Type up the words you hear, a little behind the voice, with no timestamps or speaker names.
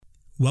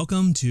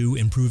Welcome to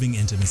Improving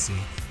Intimacy,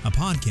 a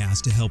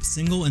podcast to help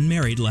single and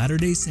married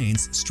Latter-day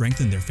Saints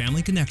strengthen their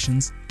family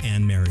connections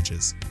and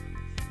marriages.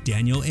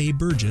 Daniel A.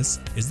 Burgess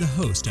is the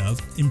host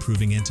of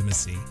Improving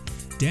Intimacy.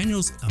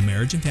 Daniel's a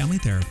marriage and family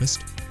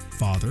therapist,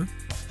 father,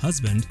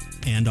 husband,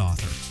 and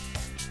author.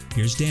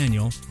 Here's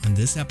Daniel on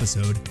this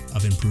episode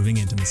of Improving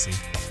Intimacy.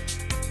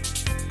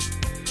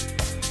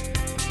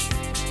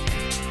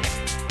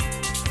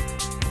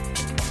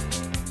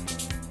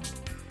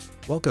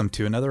 Welcome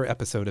to another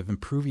episode of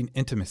Improving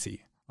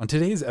Intimacy. On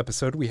today's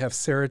episode, we have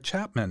Sarah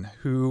Chapman,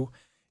 who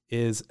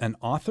is an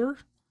author,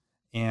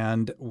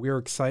 and we're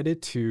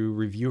excited to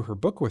review her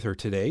book with her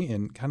today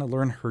and kind of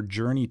learn her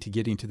journey to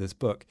getting to this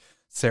book.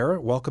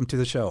 Sarah, welcome to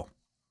the show.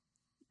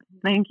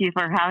 Thank you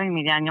for having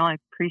me, Daniel. I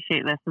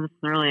appreciate this. This is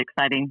really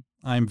exciting.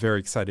 I'm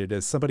very excited.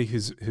 As somebody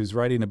who's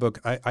writing a book,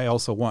 I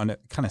also want to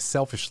kind of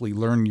selfishly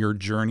learn your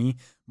journey.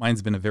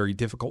 Mine's been a very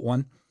difficult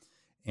one,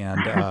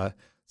 and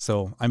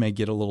so I may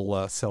get a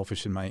little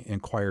selfish in my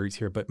inquiries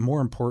here, but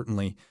more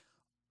importantly,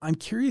 I'm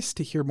curious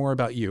to hear more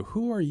about you.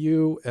 Who are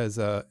you as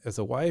a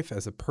wife,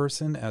 as a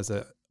person, as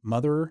a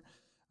mother?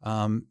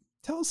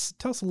 Tell us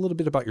a little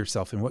bit about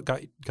yourself and what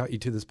got you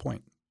to this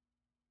point.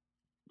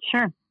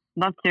 Sure,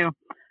 love to.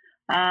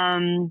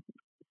 Trent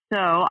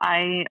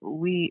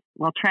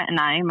and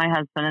I, my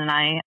husband and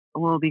I,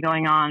 will be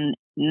going on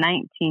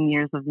 19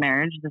 years of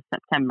marriage this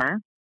September.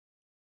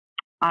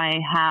 I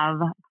have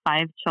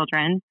 5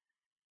 children.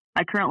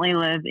 I currently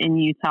live in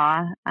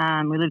Utah.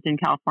 We lived in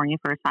California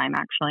for a time,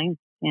 actually,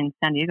 in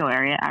San Diego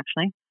area,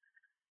 actually.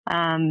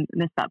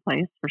 Missed that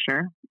place for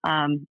sure.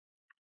 I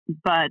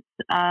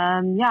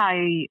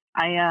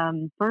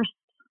first,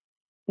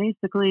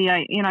 basically,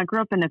 I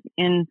grew up in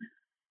an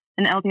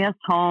LDS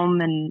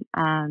home, and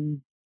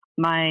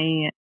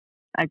I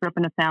grew up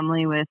in a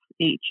family with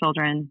 8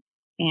 children,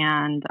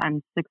 and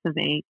I'm 6 of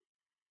 8.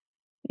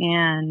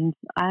 And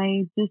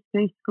I just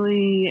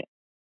basically,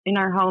 in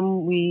our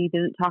home, we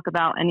didn't talk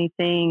about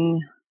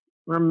anything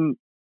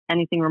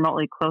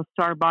remotely close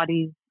to our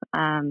bodies.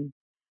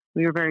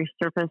 We were very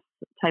surface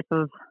type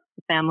of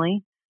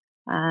family.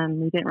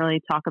 We didn't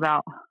really talk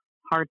about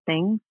hard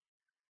things.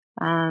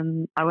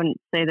 I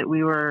wouldn't say that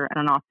we were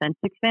an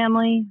authentic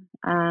family,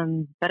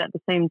 but at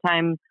the same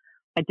time,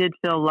 I did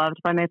feel loved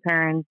by my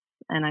parents,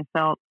 and I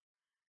felt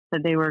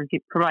that they were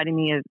providing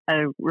me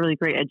a really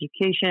great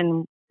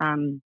education,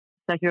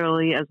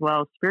 secularly as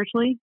well as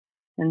spiritually.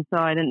 And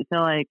so I didn't feel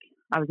like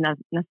I was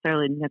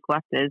necessarily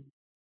neglected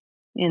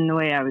in the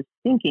way I was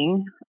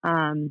thinking.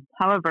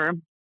 However,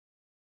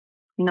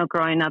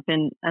 growing up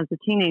as a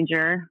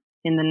teenager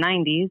in the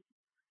 90s,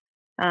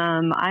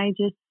 I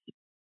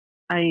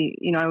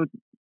would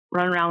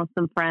run around with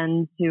some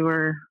friends who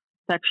were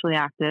sexually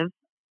active,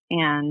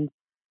 and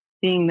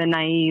being the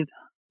naive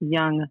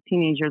young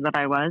teenager that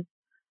I was,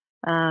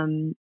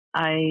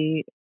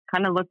 I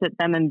kind of looked at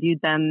them and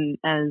viewed them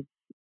as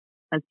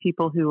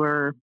people who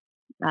were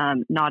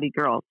naughty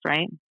girls,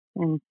 right?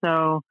 And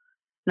so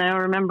I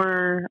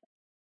remember,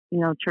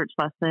 church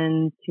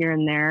lessons here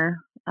and there.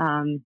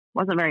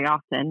 Wasn't very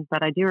often,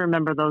 but I do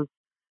remember those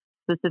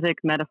specific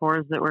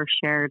metaphors that were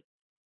shared.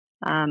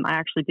 I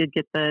actually did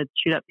get the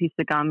chewed up piece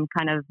of gum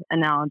kind of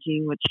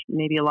analogy, which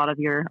maybe a lot of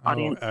your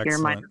audience here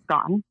might have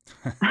gotten.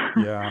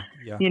 Yeah.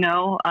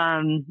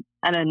 And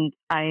then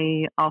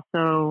I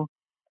also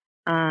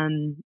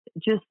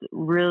just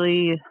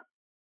really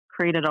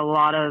created a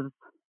lot of,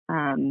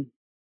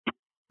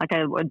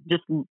 I would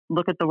just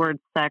look at the word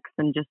sex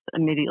and just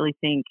immediately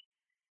think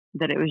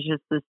that it was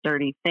just this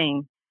dirty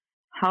thing.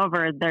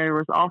 However, there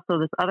was also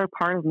this other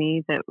part of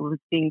me that was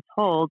being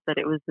told that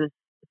it was this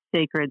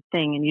sacred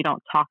thing and you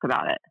don't talk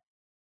about it,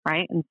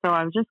 right? And so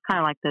I was just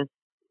kind of like this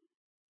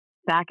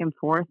back and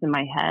forth in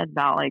my head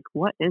about like,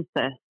 what is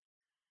this?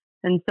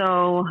 And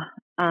so,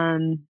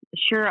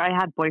 sure, I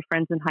had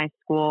boyfriends in high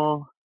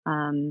school,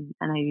 and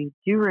I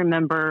do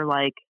remember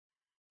like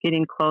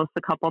getting close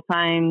a couple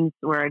times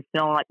where I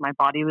feel like my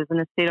body was in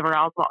a state of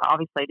arousal.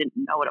 Obviously, I didn't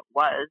know what it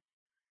was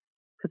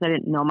because I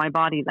didn't know my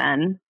body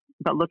then.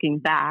 But looking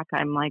back,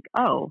 I'm like,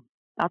 oh,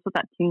 that's what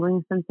that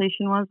tingling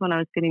sensation was when I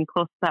was getting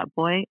close to that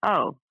boy.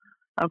 Oh,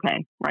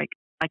 okay, right.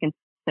 I can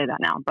say that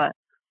now. But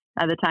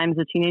at the time as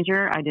a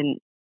teenager, I didn't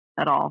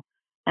at all.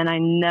 And I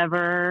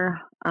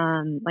never,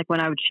 like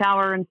when I would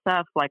shower and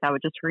stuff, like I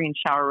would just hurry and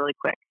shower really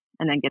quick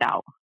and then get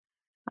out.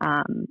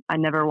 I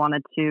never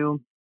wanted to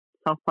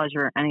self-pleasure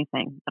or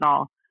anything at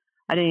all.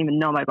 I didn't even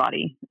know my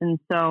body. And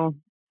so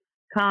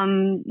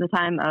come the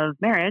time of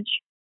marriage,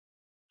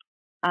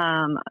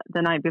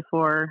 the night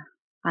before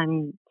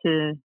I'm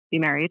to be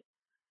married,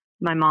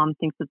 my mom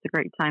thinks it's a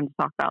great time to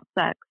talk about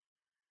sex.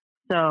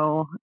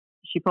 So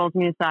she pulls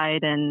me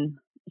aside and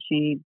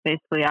she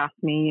basically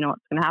asked me,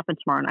 what's going to happen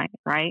tomorrow night,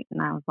 right? And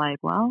I was like,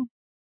 well,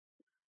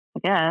 I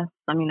guess.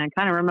 I mean, I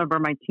kind of remember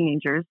my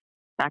teenagers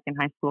back in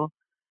high school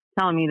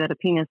telling me that a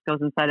penis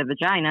goes inside a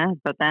vagina,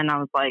 but then I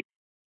was like,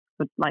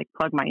 would like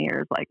plug my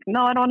ears, like,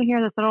 no, I don't want to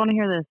hear this. I don't want to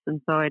hear this. And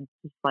so I'd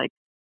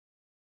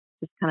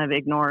just kind of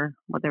ignore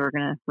what they were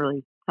going to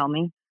really tell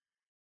me.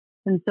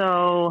 And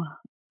so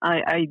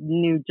I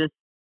knew just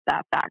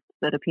that fact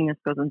that a penis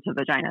goes into a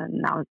vagina,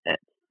 and that was it.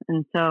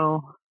 And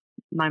so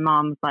my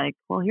mom was like,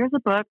 well, here's a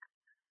book.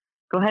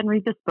 Go ahead and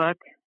read this book.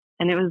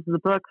 And it was the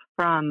book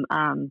from,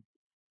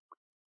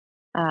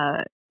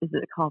 is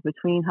it called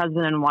Between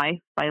Husband and Wife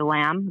by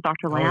Lamb,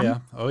 Dr. Lamb? Oh, yeah.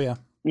 Oh, yeah.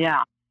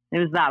 Yeah, it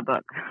was that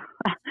book.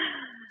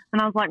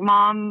 And I was like,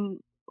 Mom,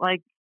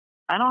 like,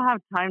 I don't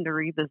have time to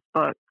read this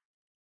book.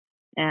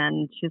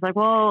 And she's like,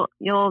 well,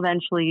 you'll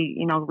eventually,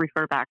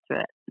 refer back to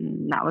it.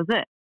 And that was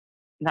it.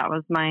 That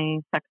was my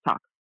sex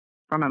talk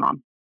from my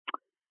mom.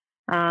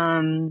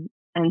 And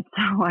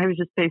so I was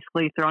just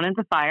basically thrown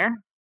into fire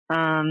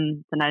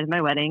the night of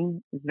my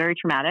wedding. It was very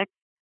traumatic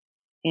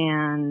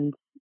and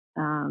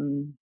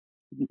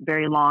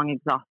very long,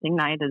 exhausting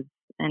night, as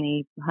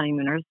any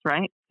honeymooners,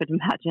 right, could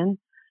imagine,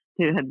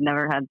 who had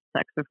never had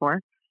sex before,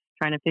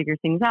 trying to figure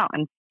things out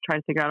and try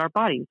to figure out our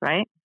bodies,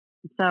 right?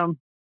 So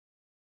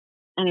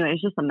anyway,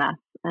 it's just a mess.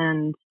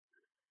 And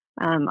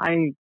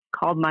I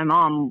called my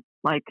mom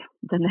like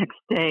the next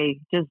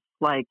day, just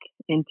like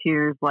in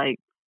tears, like,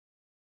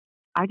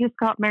 I just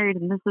got married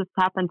and this has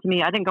happened to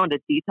me. I didn't go into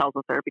details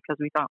with her because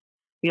we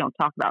don't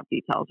talk about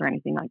details or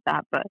anything like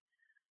that. But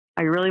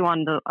I really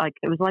wanted to, like,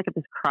 it was like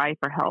this cry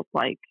for help.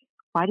 Like,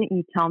 why didn't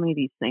you tell me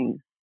these things?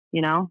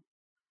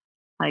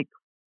 Like,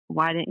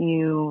 why didn't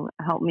you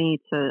help me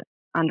to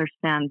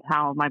understand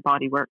how my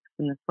body works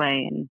in this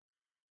way and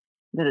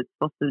that it's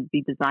supposed to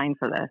be designed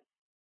for this?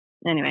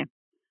 Anyway,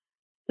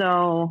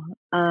 so,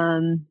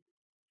 and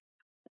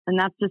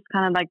that's just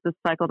kind of like the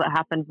cycle that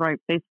happened for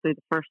basically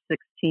the first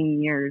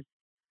 16 years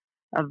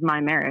of my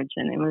marriage.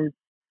 And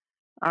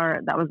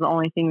that was the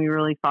only thing we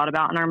really thought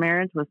about in our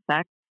marriage was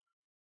sex.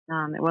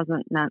 It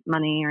wasn't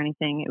money or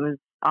anything. It was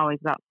always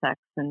about sex.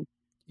 And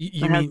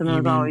you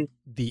mean always,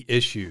 the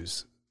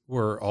issues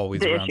were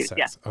always around sex?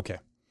 Yeah. Okay.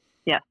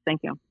 Yes,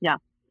 thank you. Yeah.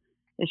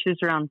 Issues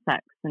around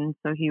sex. And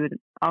so he would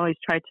always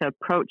try to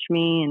approach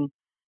me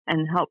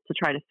and help to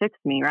try to fix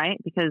me, right?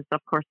 Because of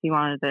course he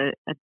wanted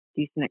a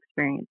decent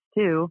experience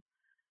too.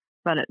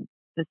 But at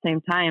the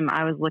same time,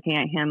 I was looking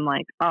at him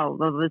like, oh,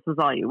 well, this is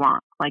all you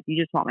want. Like,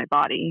 you just want my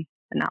body.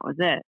 And that was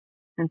it.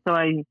 And so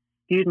I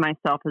viewed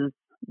myself as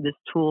this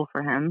tool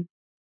for him.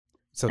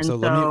 So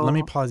let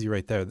me pause you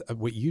right there.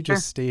 What you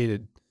just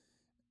stated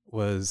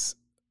was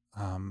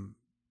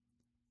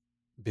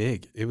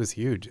big. It was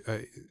huge.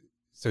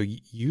 So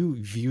you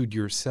viewed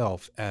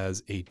yourself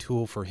as a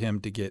tool for him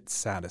to get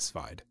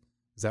satisfied.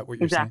 Is that what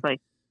you're saying?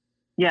 Exactly.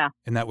 Yeah.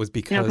 And that was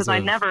because I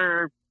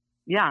never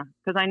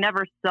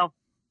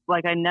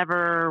I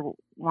never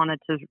wanted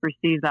to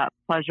receive that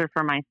pleasure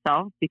for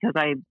myself because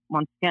I,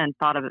 once again,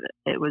 thought of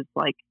it was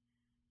like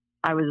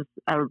I was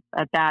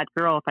a bad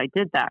girl if I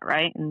did that,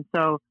 right? And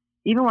so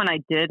even when I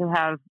did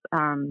have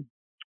an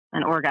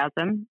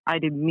orgasm,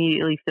 I'd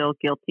immediately feel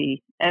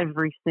guilty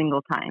every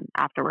single time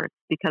afterwards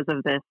because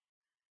of this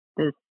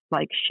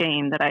like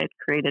shame that I had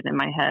created in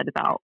my head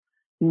about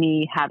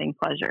me having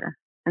pleasure.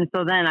 And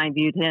so then I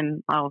viewed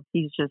him, oh,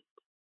 he's just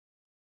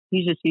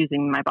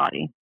using my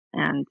body,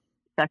 and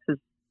sex is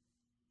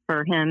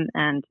for him,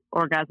 and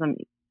orgasm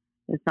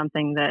is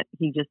something that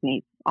he just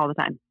needs all the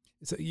time.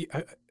 So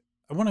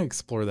I want to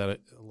explore that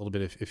a little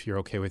bit if you're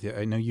okay with it.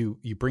 I know you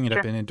bring it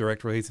up in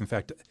indirect ways. In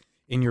fact,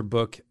 in your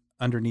book,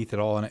 Underneath It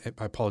All, and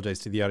I apologize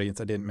to the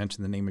audience, I didn't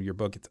mention the name of your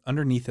book. It's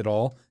Underneath It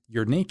All,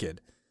 You're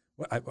Naked.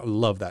 I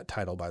love that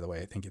title, by the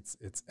way. I think it's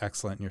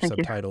excellent. And your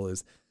subtitle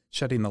is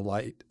Shedding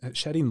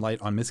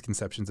Light on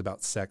Misconceptions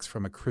About Sex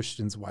from a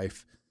Christian's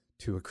Wife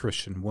to a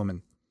Christian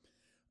Woman.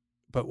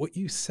 But what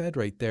you said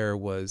right there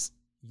was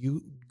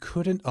you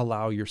couldn't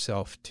allow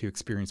yourself to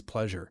experience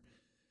pleasure.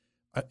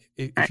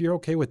 If you're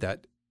okay with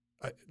that,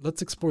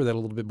 let's explore that a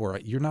little bit more.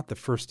 You're not the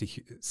first to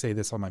say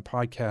this on my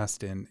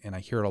podcast, and I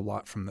hear it a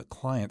lot from the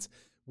clients.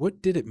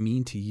 What did it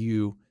mean to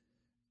you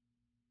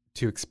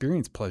to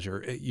experience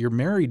pleasure? You're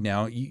married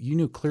now. You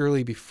knew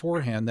clearly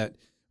beforehand that,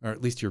 or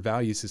at least your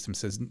value system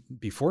says,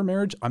 before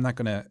marriage, I'm not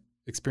going to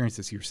experience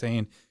this. You're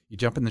saying you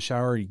jump in the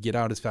shower, you get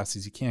out as fast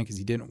as you can because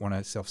you didn't want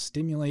to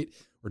self-stimulate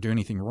or do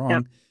anything wrong.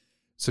 Yep.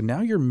 So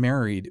now you're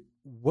married.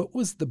 What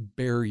was the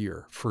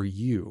barrier for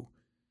you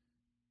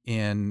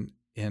in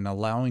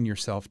allowing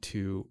yourself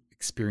to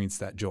experience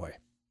that joy?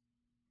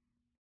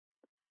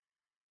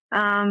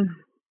 Well,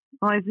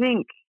 I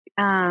think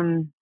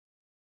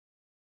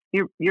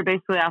you're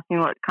basically asking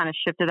what kind of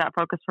shifted that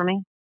focus for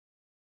me.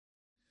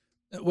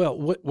 Well,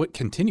 what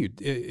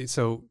continued?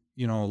 So,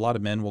 a lot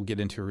of men will get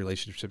into a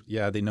relationship.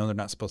 Yeah, they know they're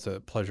not supposed to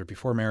pleasure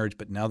before marriage,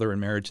 but now they're in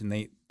marriage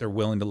and they're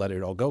willing to let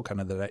it all go. Kind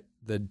of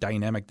the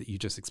dynamic that you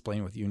just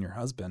explained with you and your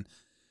husband.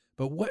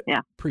 But what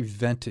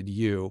prevented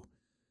you?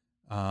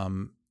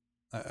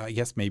 I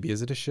guess maybe,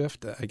 is it a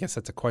shift? I guess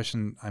that's a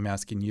question I'm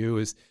asking you.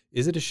 Is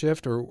it a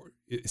shift, or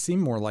it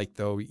seemed more like,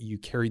 though, you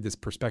carried this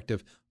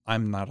perspective,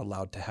 I'm not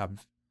allowed to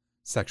have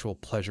sexual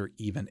pleasure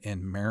even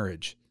in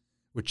marriage,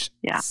 which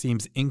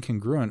seems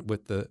incongruent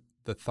with the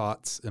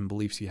thoughts and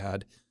beliefs you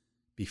had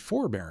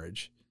before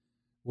marriage.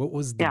 What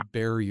was the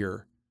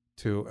barrier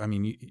to,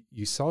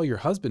 you saw your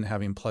husband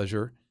having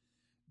pleasure.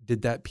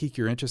 did that pique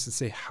your interest to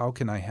say, how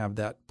can I have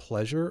that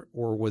pleasure?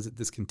 Or was it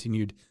this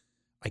continued,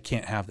 I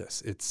can't have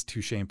this. It's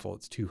too shameful.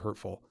 It's too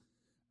hurtful.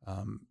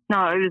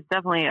 No, it was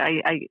definitely,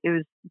 it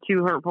was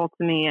too hurtful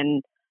to me.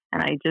 And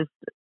I just,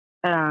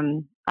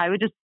 I would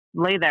just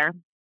lay there.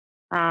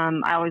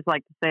 I always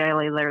like to say I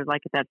lay there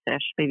like a dead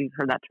fish. Maybe you've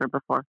heard that term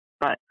before,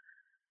 but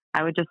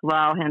I would just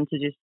allow him to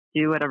just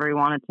do whatever he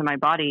wanted to my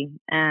body.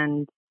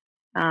 And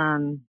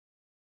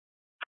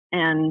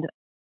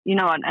you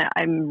know,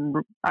 I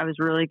was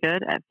really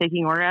good at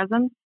faking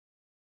orgasms.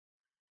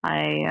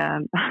 I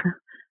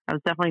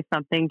was definitely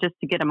something just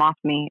to get him off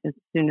me as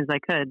soon as I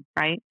could,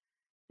 right?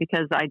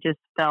 Because I just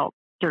felt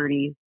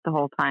dirty the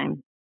whole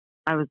time.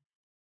 I was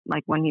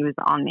like, when he was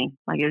on me,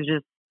 like it was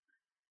just,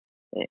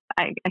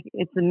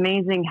 it's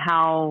amazing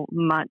how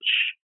much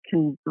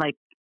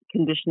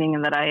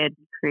conditioning that I had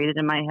created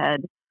in my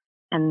head,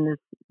 and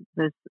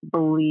this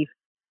belief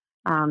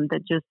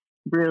that just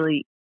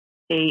really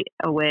ate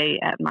away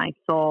at my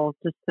soul,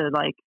 just to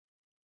like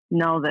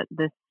know that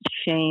this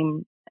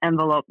shame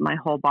enveloped my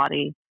whole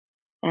body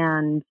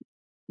and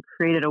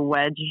created a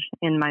wedge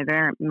in my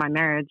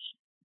marriage,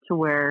 to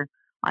where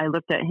I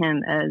looked at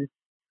him as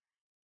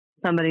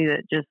somebody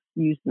that just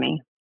used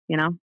me, you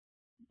know?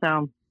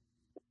 So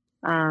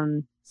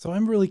I'm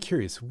really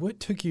curious, what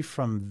took you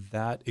from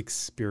that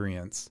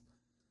experience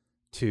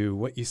to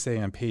what you say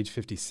on page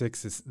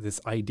 56, is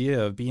this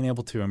idea of being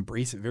able to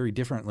embrace it very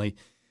differently,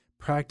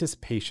 practice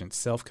patience,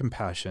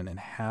 self-compassion, and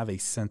have a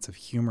sense of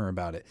humor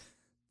about it?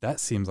 That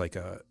seems like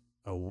a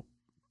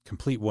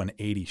complete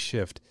 180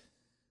 shift.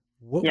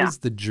 What was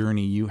the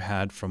journey you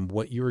had from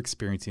what you were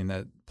experiencing,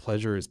 that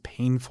pleasure is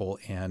painful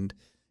and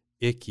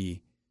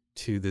icky,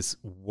 to this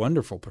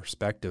wonderful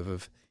perspective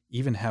of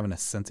even having a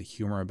sense of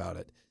humor about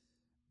it?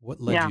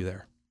 What led you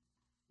there?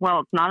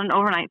 Well, it's not an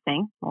overnight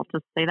thing. I'll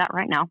just say that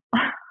right now.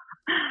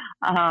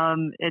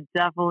 It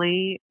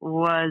definitely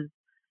was,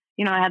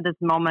 you know, I had this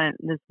moment,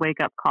 this wake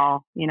up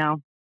call, you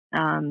know,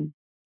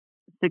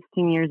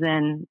 16 years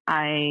in,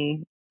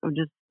 I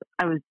was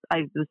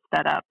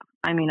fed up.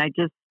 I mean, I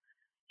just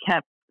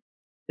kept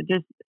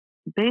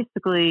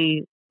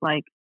basically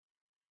like,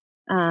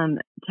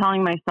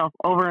 telling myself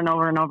over and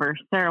over and over,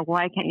 Sarah,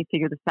 why can't you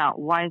figure this out?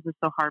 Why is this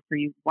so hard for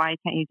you? Why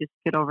can't you just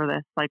get over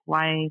this? Like,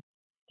 why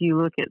do you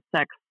look at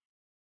sex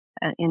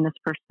in this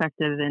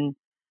perspective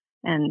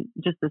and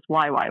just this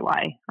why,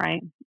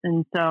 right?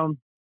 And so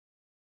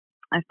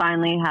I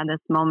finally had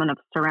this moment of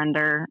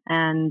surrender,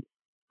 and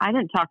I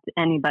didn't talk to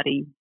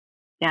anybody,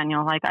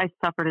 Daniel. Like, I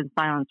suffered in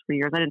silence for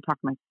years. I didn't talk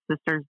to my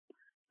sisters,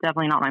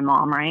 definitely not my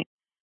mom, right?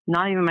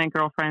 Not even my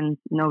girlfriends,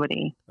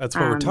 nobody. That's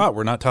what we're taught.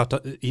 We're not taught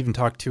to even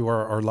talk to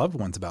our loved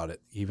ones about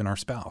it, even our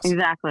spouse.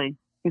 Exactly.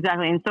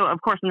 And so, of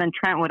course, and then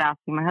Trent would ask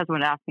me, my husband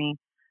would ask me,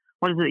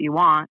 what is it that you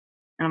want?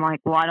 And I'm like,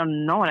 well, I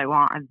don't know what I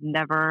want. I've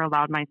never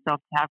allowed myself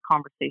to have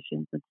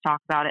conversations and to talk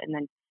about it. And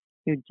then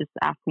he would just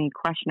ask me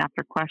question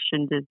after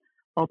question to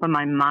open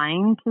my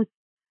mind to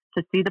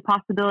see the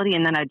possibility.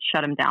 And then I'd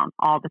shut him down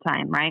all the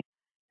time, right?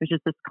 It was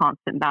just this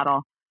constant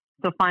battle.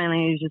 So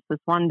finally, it was just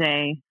this one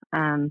day,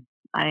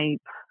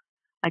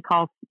 I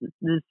call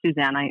this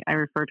Suzanne. I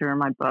refer to her in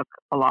my book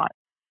a lot.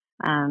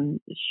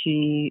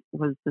 She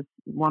was this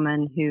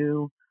woman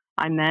who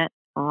I met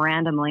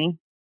randomly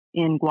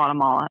in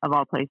Guatemala, of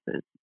all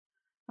places.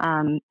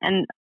 And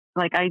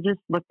like, I just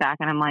look back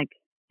and I'm like,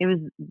 it was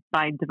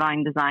by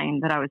divine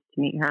design that I was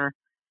to meet her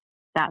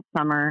that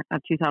summer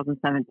of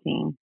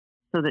 2017,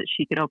 so that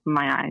she could open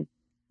my eyes.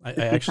 I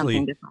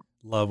actually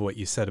love what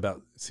you said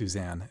about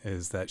Suzanne,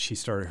 is that she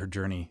started her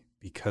journey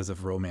because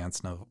of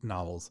romance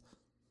novels.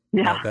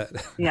 Yeah.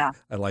 Yeah.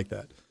 I like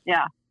that.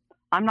 Yeah.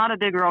 I'm not a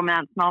big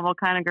romance novel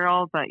kind of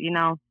girl, but you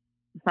know,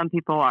 some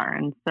people are.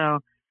 And so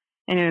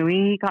anyway,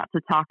 we got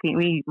to talking.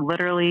 We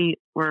literally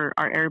were,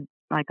 our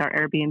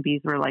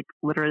Airbnbs were like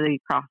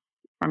literally across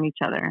from each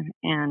other.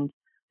 And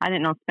I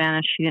didn't know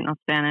Spanish. She didn't know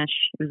Spanish.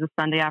 It was a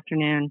Sunday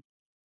afternoon.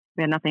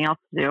 We had nothing else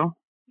to do.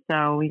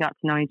 So we got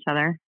to know each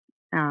other.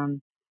 And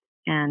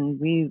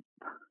we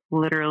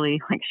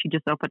literally, like, she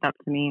just opened up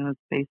to me and was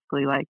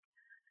basically like,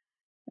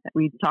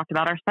 we talked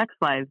about our sex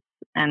lives,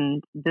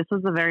 and this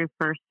was the very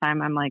first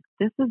time I'm like,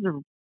 this is a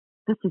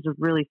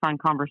really fun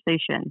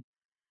conversation.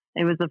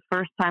 It was the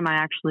first time I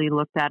actually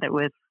looked at it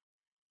with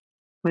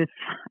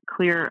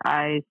clear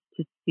eyes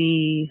to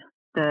see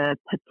the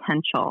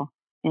potential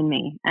in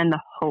me and the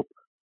hope,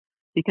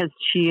 because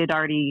she had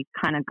already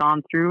kind of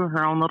gone through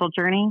her own little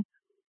journey,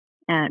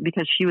 and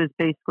because she was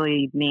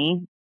basically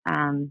me,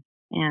 and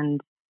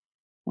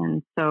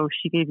so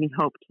she gave me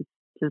hope to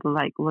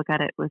like look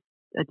at it with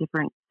a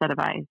different set of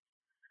eyes.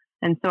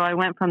 And so I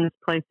went from this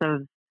place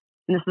of,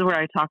 and this is where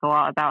I talk a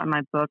lot about in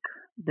my book,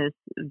 this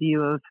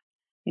view of,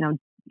 you know,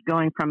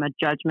 going from a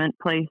judgment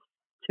place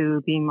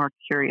to being more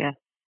curious.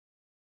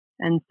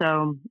 And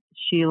so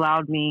she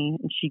allowed me,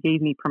 and she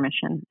gave me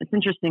permission. It's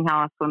interesting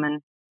how us women,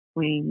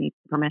 we need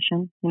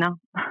permission, you know?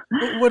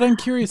 What I'm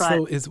curious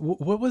though is,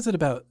 what was it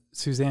about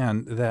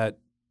Suzanne that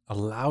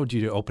allowed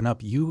you to open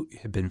up? You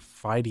had been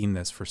fighting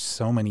this for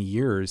so many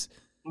years.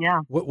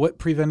 Yeah. What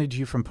prevented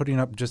you from putting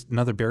up just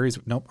another berries?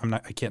 Nope,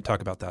 I can't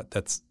talk about that.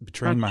 That's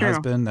betraying my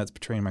husband. That's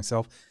betraying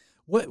myself.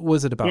 What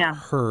was it about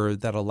her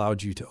that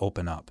allowed you to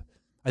open up?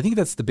 I think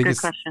that's the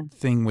biggest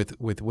thing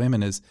with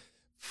women is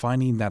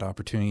finding that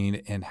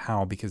opportunity and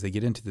how, because they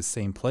get into the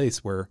same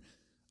place where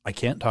I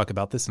can't talk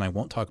about this and I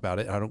won't talk about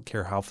it. I don't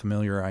care how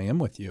familiar I am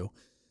with you.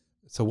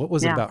 So what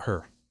was it about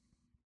her?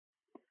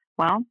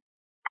 Well,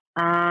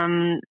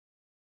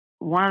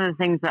 one of the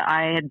things that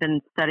I had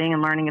been studying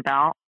and learning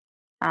about,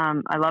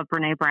 I love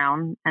Brené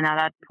Brown. And at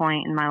that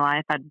point in my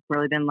life, I'd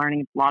really been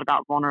learning a lot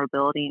about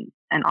vulnerability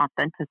and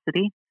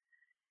authenticity.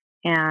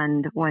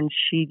 And when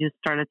she just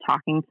started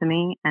talking to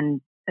me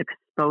and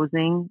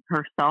exposing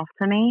herself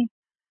to me,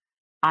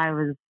 I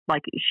was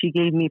like, she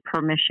gave me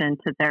permission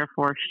to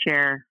therefore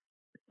share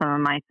some of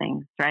my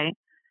things, right?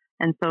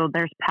 And so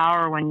there's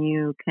power when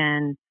you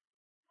can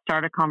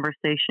start a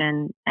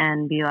conversation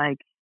and be like,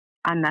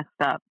 I'm messed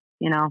up,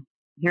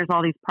 here's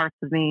all these parts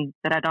of me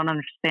that I don't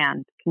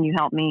understand. Can you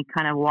help me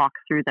kind of walk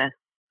through this?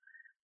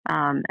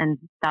 And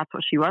that's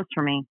what she was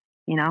for me,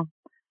 and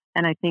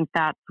I think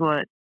that's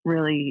what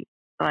really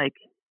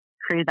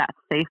created that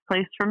safe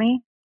place for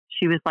me.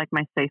 She was like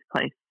my safe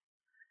place.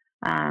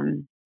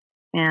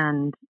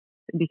 And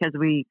because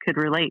we could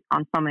relate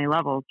on so many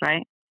levels,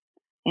 right?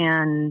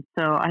 And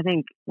so I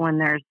think when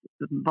there's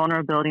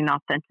vulnerability and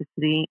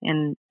authenticity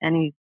in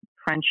any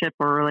friendship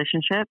or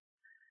relationship,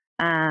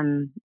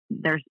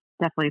 there's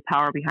definitely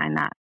power behind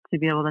that to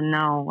be able to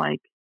know,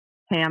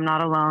 hey, I'm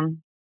not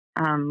alone.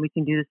 We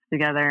can do this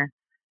together,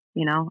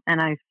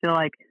 and I feel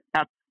like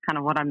that's kind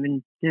of what I've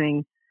been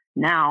doing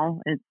now.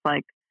 It's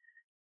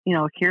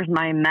here's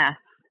my mess,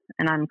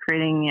 and I'm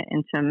creating it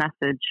into a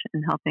message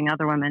and helping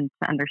other women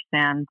to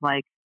understand,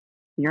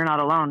 you're not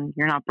alone.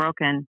 You're not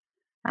broken.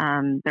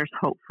 There's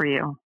hope for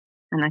you.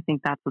 And I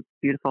think that's what's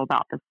beautiful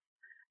about this.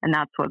 And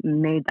that's what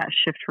made that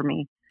shift for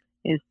me,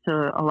 is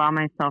to allow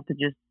myself to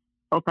just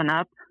open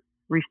up,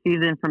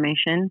 receive the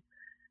information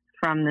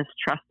from this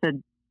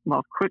trusted,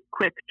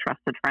 quick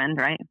trusted friend,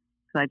 right?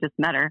 Because I just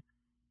met her,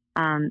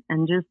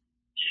 and just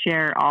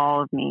share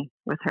all of me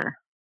with her.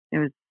 It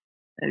was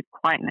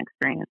quite an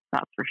experience,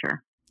 that's for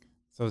sure.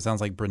 So it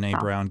sounds like Brené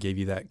Brown gave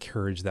you that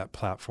courage, that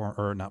platform,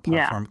 or not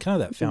platform,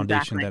 kind of that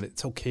foundation that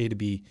it's okay to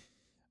be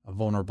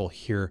vulnerable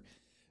here.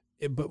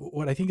 But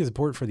what I think is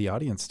important for the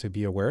audience to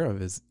be aware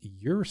of is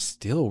you're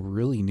still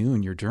really new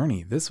in your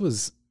journey. This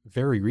was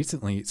very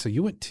recently. So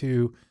you went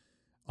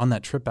on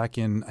that trip back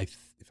in, if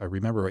I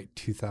remember right,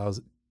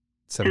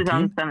 2017?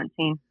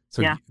 2017.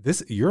 So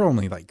you're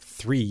only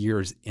 3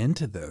 years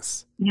into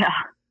this. Yeah.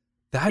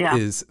 That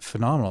is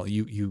phenomenal.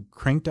 You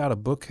cranked out a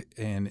book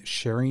and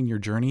sharing your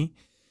journey.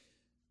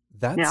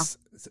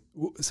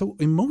 So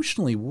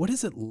emotionally, what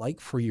is it like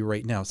for you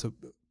right now? So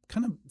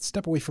kind of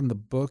step away from the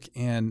book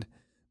and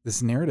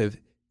this narrative.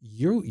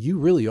 You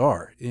really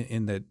are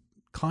in the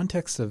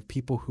context of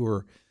people who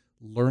are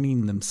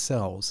learning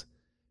themselves.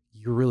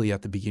 You're really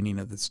at the beginning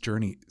of this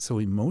journey. So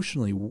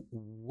emotionally,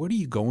 what are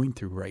you going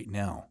through right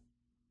now?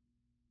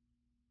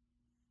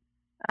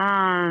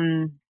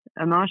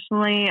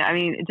 Emotionally, I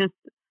mean, just,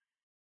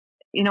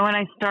 when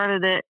I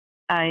started it,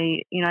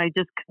 I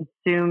just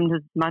consumed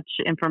as much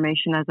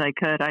information as I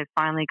could. I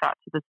finally got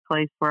to this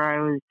place where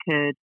I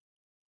could.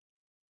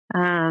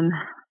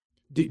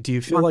 Do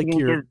you feel like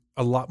you're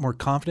a lot more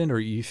confident, or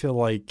you feel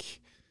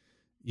like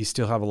you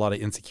still have a lot of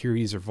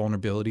insecurities or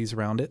vulnerabilities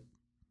around it?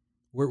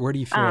 Where do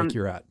you feel like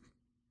you're at?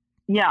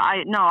 Yeah,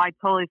 I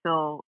totally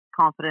feel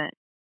confident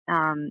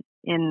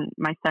in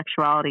my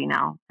sexuality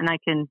now, and I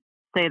can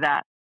say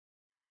that.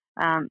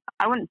 I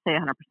wouldn't say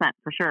 100%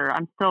 for sure.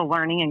 I'm still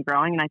learning and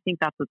growing, and I think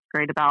that's what's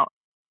great about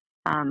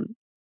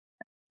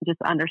just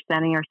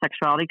understanding our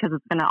sexuality, because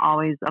it's going to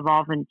always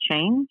evolve and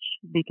change,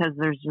 because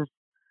there's just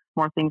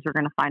more things we're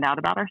going to find out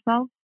about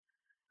ourselves.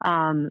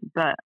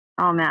 But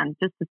oh man,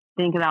 just to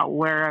think about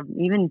where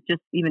even 2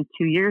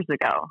 years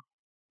ago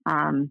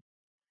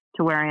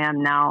to where I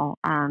am now,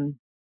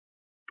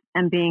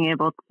 and being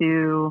able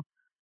to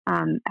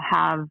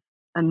have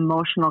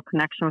emotional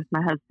connection with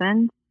my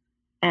husband,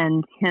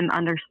 and him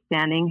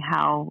understanding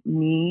how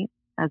me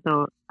as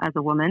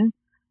a woman,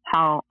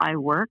 how I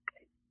work,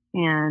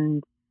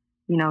 and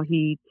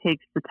he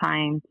takes the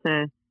time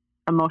to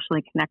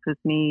emotionally connect with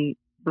me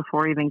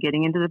before even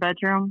getting into the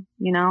bedroom,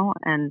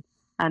 and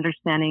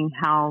understanding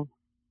how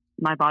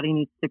my body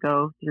needs to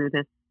go through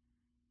this,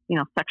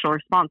 sexual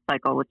response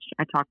cycle, which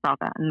I talk about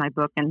that in my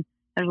book. And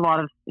there's a lot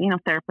of,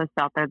 therapists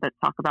out there that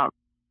talk about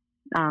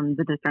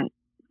the different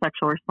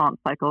sexual response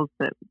cycles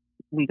that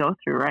we go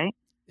through, right?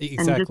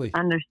 Exactly. And just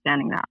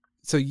understanding that.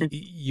 So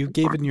you've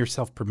given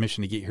yourself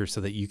permission to get here so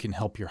that you can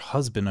help your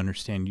husband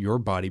understand your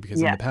body,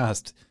 because in the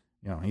past,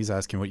 he's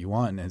asking what you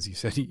want. And as you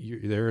said,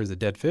 there is a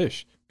dead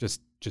fish.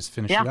 Just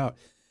finish it out.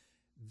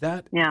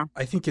 That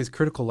I think is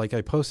critical. Like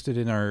I posted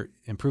in our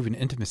Improving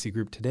Intimacy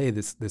group today,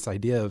 this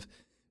idea of,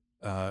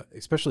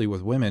 especially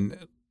with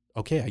women,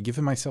 okay, I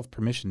given myself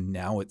permission.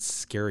 Now it's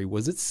scary.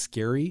 Was it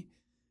scary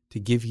to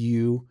give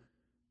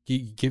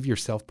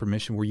yourself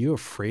permission? Were you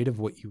afraid of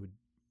what you would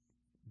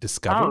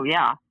discover? Oh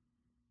yeah.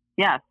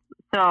 Yes.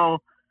 So,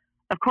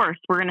 of course,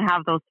 we're going to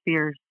have those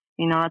fears.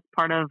 That's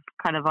part of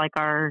kind of like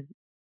our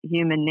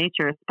human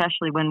nature,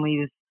 especially when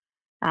we've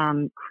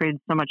created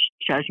so much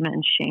judgment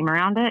and shame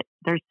around it.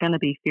 There's going to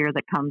be fear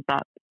that comes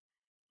up.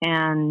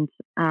 And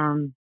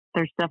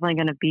there's definitely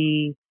going to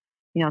be,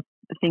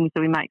 things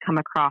that we might come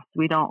across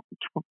we don't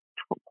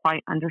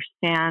quite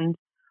understand,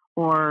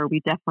 or we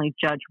definitely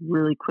judge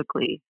really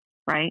quickly,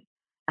 right?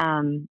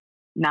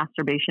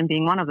 Masturbation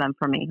being one of them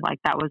for me. Like,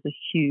 that was a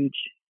huge,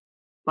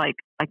 I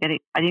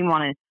didn't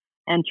want to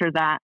enter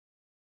that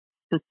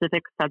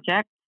specific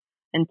subject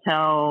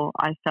until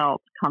I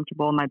felt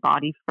comfortable in my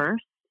body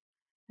first,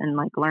 and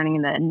like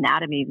learning the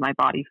anatomy of my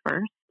body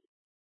first,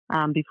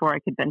 before I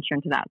could venture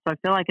into that. So I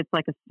feel like it's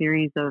like a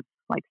series of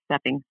like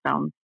stepping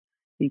stones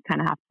you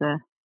kind of have to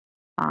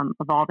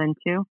evolve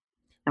into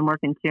and work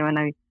into.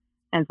 And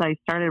as I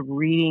started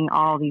reading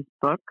all these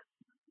books,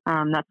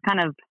 that's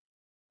kind of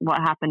what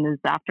happened. Is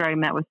after I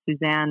met with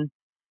Suzanne,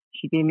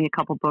 she gave me a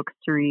couple books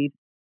to read,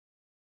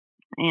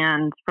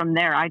 and from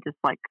there I just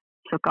like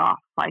took off.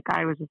 Like,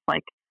 I was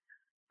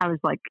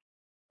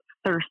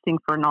thirsting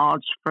for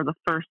knowledge for the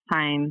first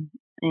time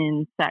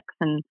in sex.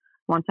 And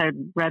once I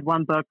read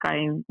one book,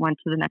 I went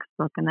to the next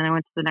book, and then I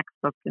went to the next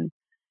book, and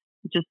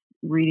just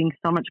reading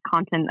so much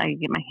content I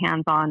could get my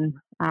hands on.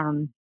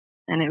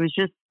 And it was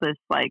just this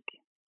like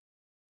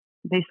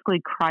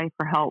basically cry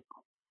for help,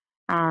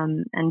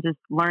 and just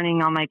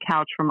learning on my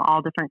couch from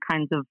all different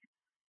kinds of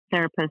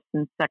therapists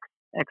and sex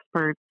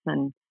experts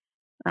and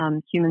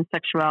human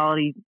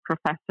sexuality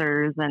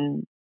professors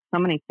and so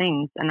many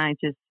things. And I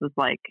just was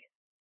like,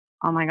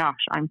 oh my gosh,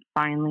 I'm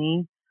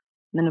finally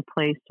in a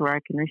place where I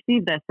can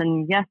receive this.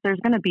 And yes, there's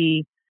going to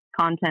be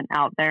content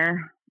out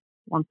there.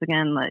 Once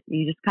again, that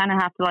you just kind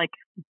of have to like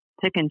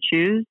pick and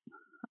choose.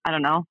 I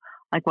don't know,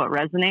 like what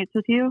resonates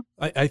with you.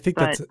 I think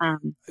that's,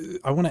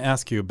 I want to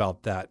ask you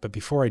about that. But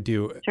before I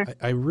do, sure.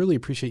 I really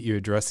appreciate you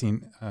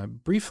addressing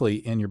briefly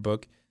in your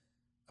book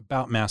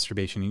about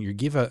masturbation. And you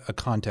give a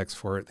context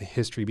for it, the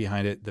history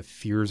behind it, the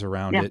fears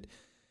around it.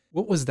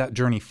 What was that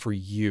journey for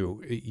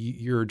you?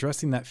 You're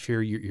addressing that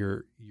fear.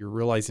 You're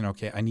realizing,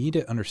 okay, I need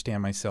to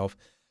understand myself.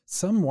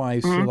 Some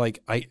wives feel like,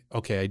 I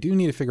do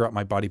need to figure out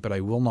my body, but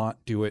I will not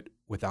do it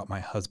without my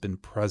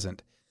husband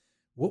present.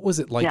 What was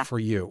it like for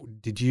you?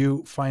 Did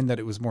you find that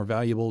it was more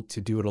valuable to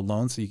do it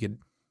alone so you could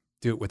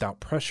do it without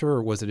pressure,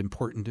 or was it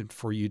important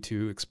for you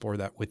to explore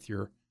that with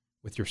your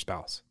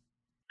spouse?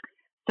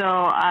 So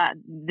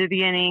the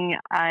beginning,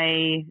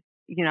 I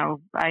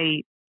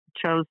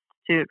chose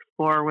to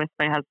explore with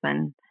my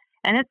husband,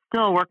 and it's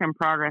still a work in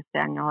progress,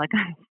 Daniel. Like,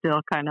 I'm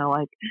still kind of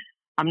like,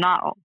 I'm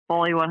not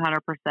fully 100%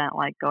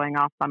 like going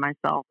off by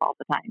myself all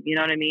the time. You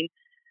know what I mean?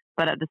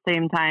 But at the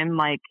same time,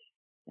 like,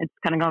 it's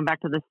kind of going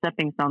back to the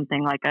stepping stone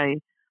thing. Like, I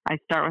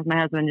start with my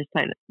husband just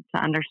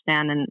to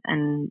understand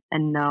and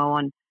know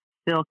and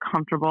feel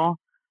comfortable.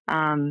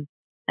 And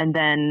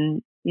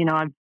then,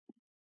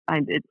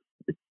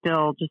 it's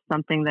still just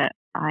something that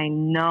I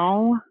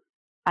know,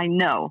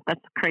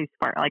 that's the crazy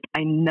part. Like,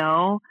 I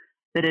know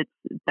that it's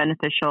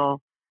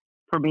beneficial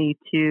for me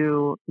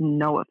to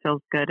know what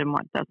feels good and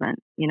what doesn't,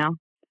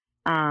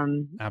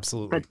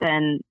 Absolutely. But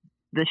then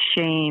the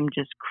shame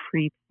just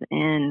creeps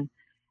in.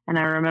 And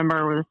I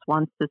remember this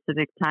one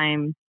specific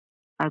time,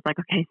 I was like,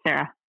 okay,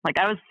 Sarah, like,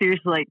 I was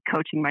seriously like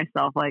coaching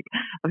myself, like,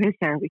 okay,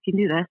 Sarah, we can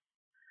do this.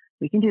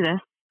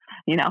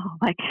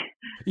 Like,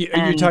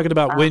 you're talking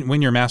about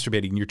when you're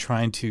masturbating, you're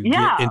trying to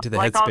get into the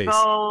headspace.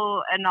 I'll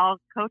go and I'll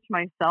coach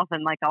myself,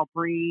 and like, I'll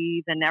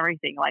breathe and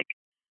everything. Like,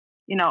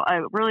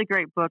 a really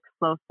great book,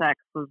 Slow Sex,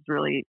 was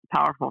really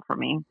powerful for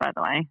me, by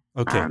the way.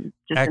 Okay.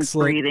 Just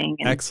excellent, breathing.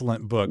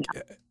 Excellent book.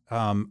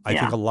 Yeah. I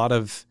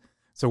think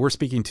so we're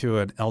speaking to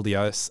an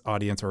LDS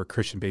audience or a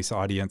Christian-based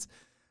audience.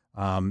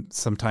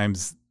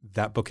 Sometimes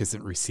that book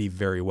isn't received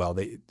very well.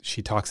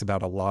 She talks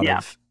about a lot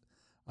of,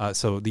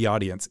 so the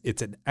audience,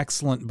 it's an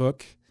excellent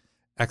book.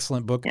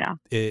 Yeah.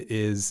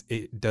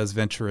 It does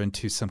venture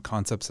into some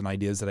concepts and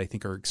ideas that I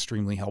think are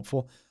extremely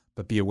helpful,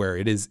 but be aware.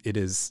 It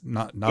is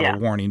not a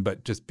warning,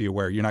 but just be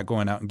aware. You're not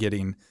going out and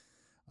getting,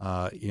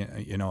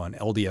 an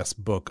LDS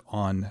book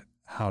on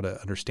how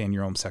to understand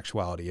your own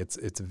sexuality.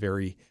 It's a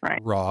very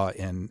raw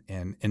and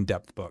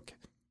in-depth book.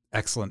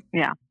 Excellent.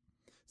 Yeah.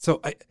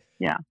 So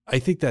I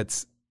think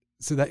that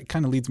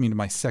kind of leads me to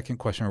my second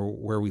question, or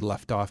where we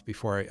left off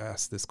before I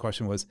asked this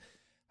question, was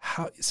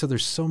so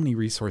there's so many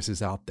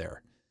resources out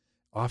there.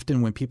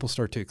 Often when people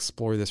start to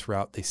explore this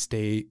route, they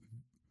stay,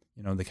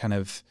 they kind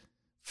of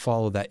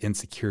follow that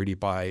insecurity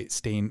by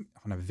staying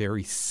on a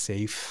very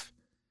safe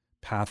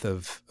path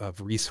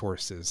of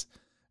resources.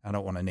 I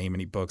don't want to name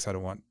any books. I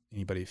don't want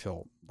anybody to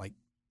feel like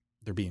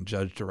they're being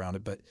judged around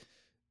it, but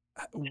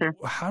sure.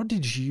 How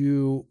did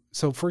you,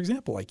 so for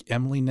example, like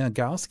Emily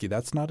Nagoski,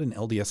 that's not an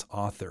LDS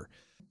author.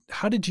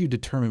 How did you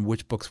determine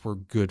which books were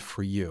good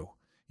for you?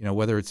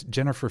 Whether it's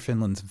Jennifer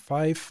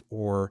Finland-Fife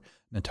or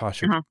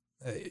Natasha,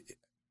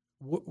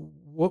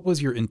 what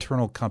was your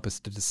internal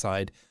compass to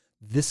decide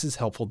this is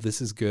helpful,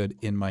 this is good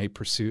in my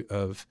pursuit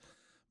of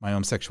my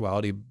own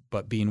sexuality,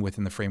 but being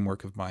within the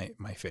framework of my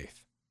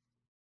faith?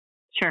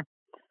 Sure.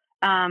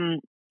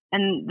 and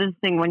this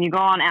thing, when you go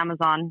on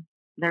Amazon,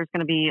 there's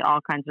going to be all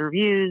kinds of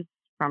reviews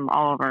from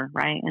all over,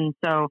 right? And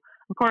so,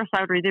 of course,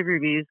 I would read the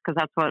reviews because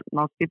that's what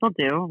most people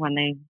do when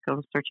they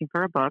go searching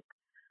for a book.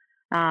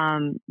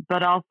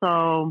 But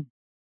also,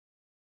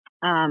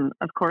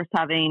 of course,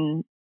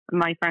 having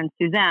my friend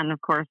Suzanne,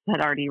 of course,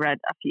 had already read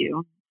a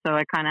few. So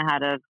I kind of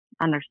had a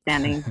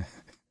understanding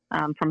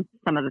from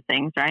some of the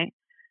things, right?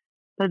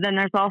 But then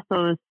there's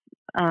also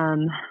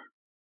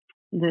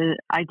this,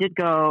 I did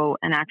go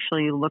and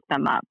actually look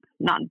them up,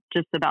 not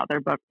just about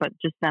their book, but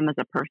just them as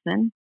a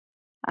person.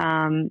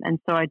 And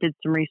so I did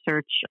some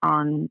research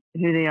on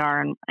who they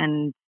are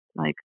and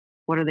like,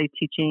 what are they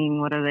teaching?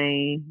 What are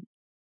they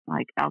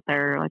like out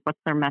there? Like, what's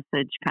their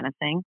message kind of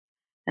thing?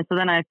 And so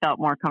then I felt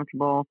more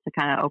comfortable to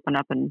kind of open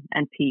up and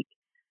peek.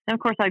 And of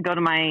course, I'd go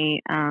to my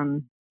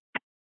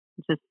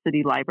just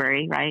city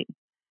library, right?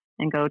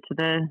 And go to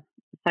the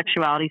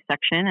sexuality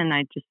section, and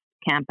I just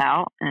camp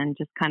out and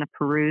just kind of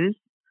peruse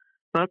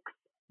books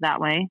that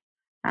way.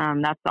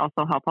 That's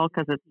also helpful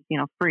because it's,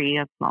 free.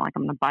 It's not like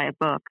I'm going to buy a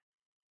book.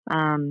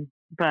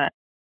 But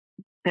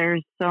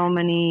there's so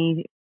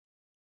many,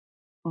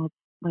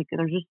 like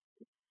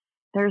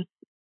there's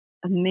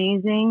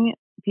amazing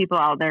people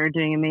out there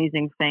doing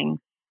amazing things.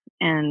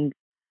 And,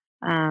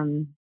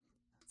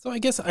 so I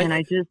guess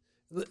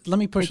let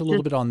me push a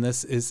little bit on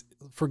this is,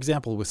 for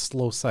example, with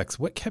slow sex,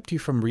 what kept you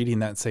from reading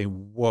that and saying,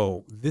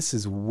 whoa, this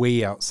is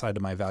way outside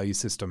of my value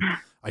system.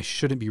 I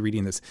shouldn't be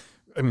reading this.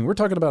 I mean, we're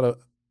talking about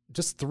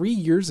just 3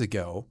 years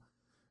ago.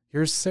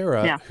 Here's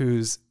Sarah,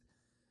 who's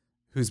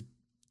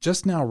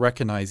just now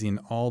recognizing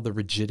all the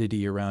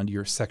rigidity around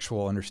your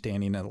sexual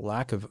understanding and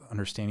lack of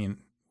understanding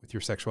with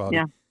your sexuality.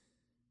 Yeah.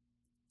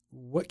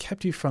 What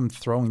kept you from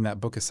throwing that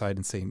book aside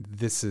and saying,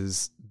 this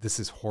is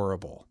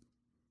horrible?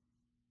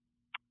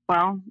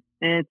 Well,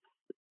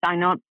 I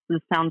know this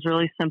sounds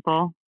really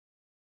simple,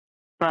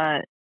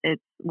 but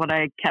it's what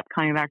I kept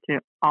coming back to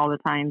all the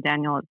time,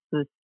 Daniel. It's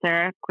this,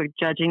 Sarah, quit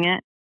judging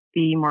it.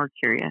 Be more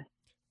curious.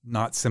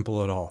 Not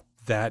simple at all.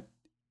 That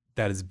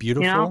is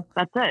beautiful.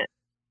 That's it.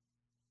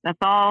 That's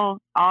all,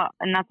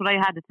 and that's what I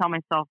had to tell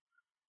myself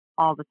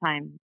all the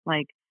time.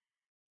 Like,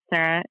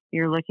 Sarah,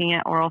 you're looking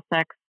at oral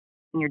sex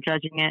and you're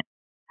judging it.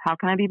 How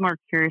can I be more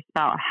curious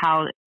about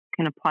how it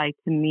can apply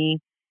to me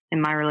in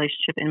my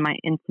relationship, in my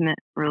intimate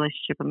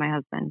relationship with my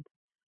husband?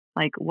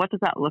 Like, what does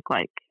that look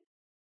like?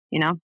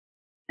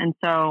 And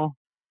so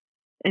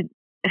it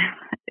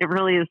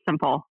really is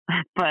simple,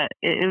 but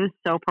it was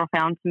so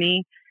profound to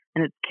me,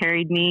 and it's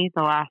carried me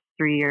the last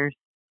 3 years.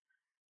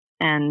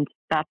 And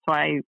that's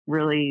why I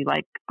really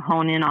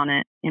hone in on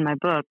it in my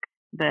book,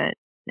 that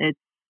it's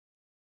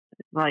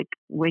like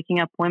waking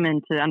up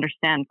women to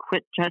understand,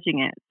 quit judging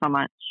it so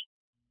much.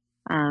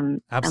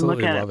 Absolutely, and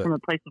look at love it from a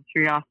place of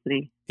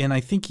curiosity. And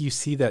I think you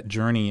see that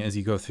journey as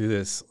you go through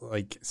this,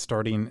 like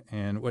starting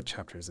in, what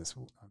chapter is this?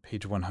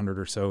 Page 100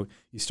 or so.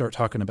 You start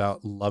talking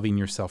about loving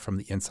yourself from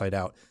the inside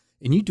out,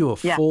 and you do a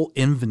full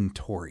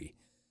inventory.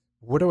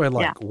 What do I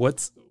like? Yeah.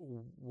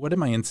 What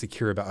am I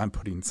insecure about? I'm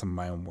putting some of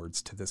my own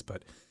words to this,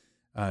 but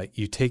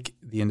you take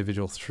the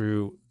individual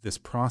through this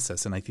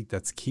process, and I think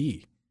that's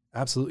key,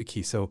 absolutely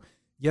key. So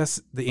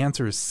yes, the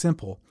answer is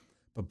simple,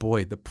 but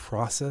boy, the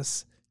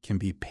process can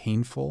be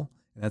painful.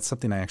 And that's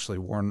something I actually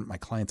warn my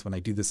clients when I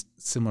do this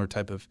similar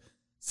type of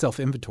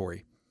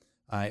self-inventory.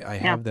 I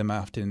have them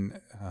often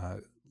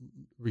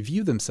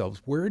review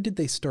themselves. Where did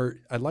they start?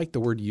 I like the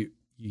word you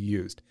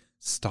used.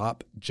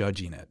 Stop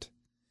judging it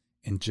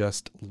and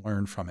just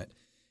learn from it.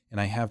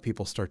 And I have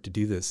people start to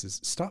do this, is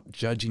stop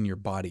judging your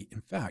body.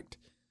 In fact,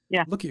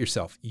 look at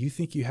yourself. You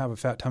think you have a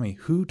fat tummy.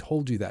 Who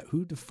told you that?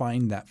 Who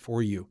defined that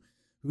for you?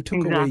 Who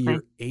took away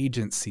your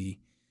agency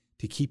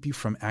to keep you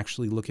from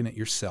actually looking at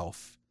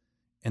yourself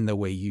in the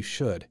way you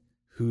should?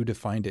 Who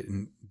defined it?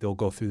 And they'll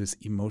go through this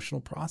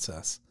emotional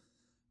process.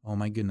 Oh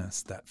my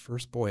goodness, that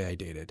first boy I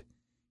dated,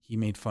 he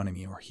made fun of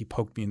me, or he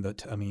poked me in the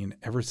tummy, and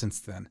ever since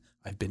then,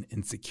 I've been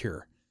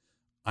insecure.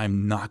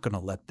 I'm not going to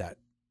let that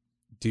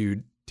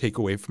dude take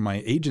away from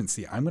my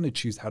agency. I'm going to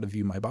choose how to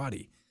view my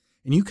body.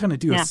 And you kind of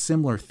do a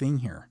similar thing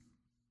here.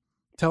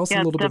 Tell us a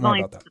little bit more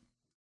about that.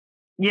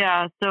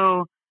 Yeah,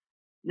 so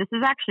this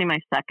is actually my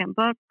second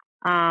book.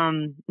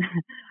 I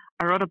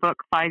wrote a book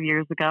 5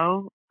 years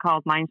ago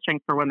called Mind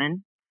Strength for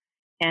Women,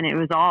 and it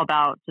was all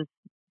about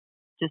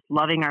just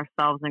loving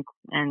ourselves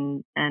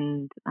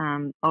and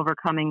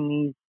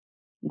overcoming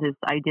this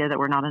idea that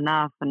we're not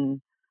enough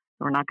and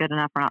we're not good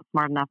enough, we're not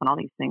smart enough, and all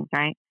these things,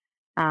 right?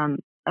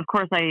 Of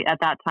course, at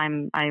that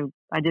time I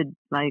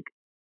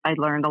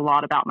learned a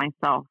lot about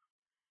myself,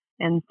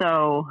 and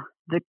so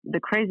the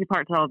crazy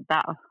part to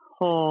that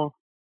whole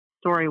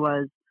story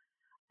was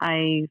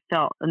I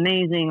felt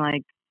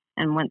amazing,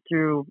 and went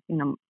through,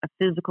 a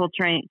physical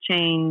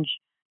change,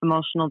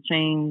 emotional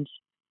change,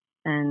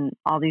 and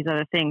all these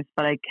other things.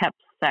 But I kept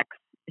sex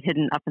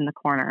hidden up in the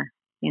corner,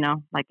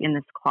 in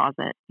this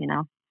closet,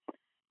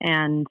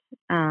 And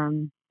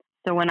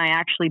so when I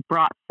actually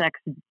brought sex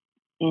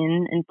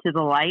into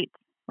the light,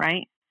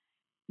 right,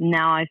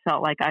 now I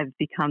felt like I've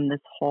become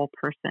this whole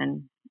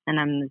person, and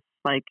I'm this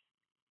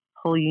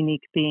whole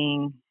unique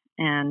being.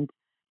 And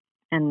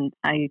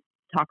I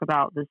talk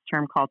about this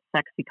term called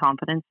sexy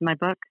confidence in my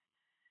book,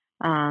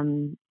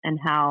 and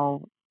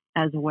how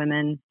as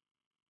women,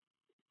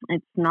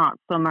 it's not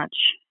so much,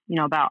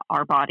 about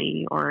our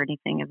body or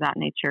anything of that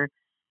nature.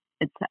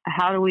 It's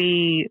how do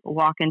we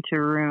walk into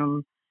a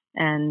room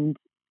and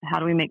how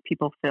do we make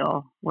people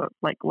feel? What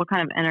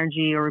kind of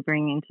energy are we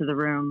bringing into the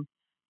room?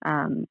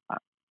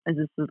 Is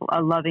this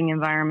a loving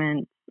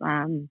environment?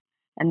 And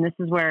this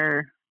is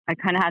where I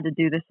kind of had to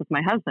do this with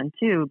my husband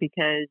too,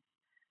 because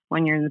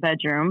when you're in the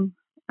bedroom,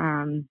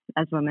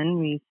 as women,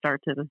 we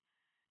start to,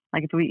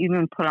 like, if we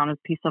even put on a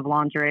piece of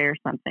lingerie or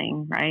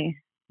something, right?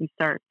 We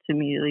start to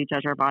immediately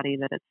judge our body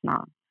that it's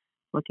not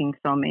looking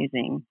so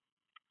amazing.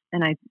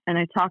 And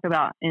I talk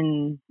about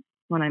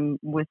when I'm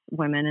with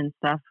women and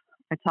stuff,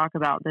 I talk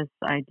about this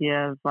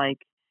idea of like,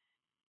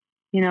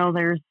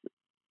 there's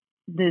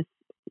this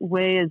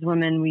way as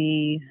women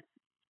we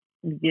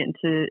get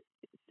into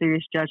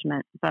serious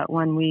judgment, but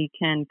when we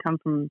can come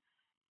to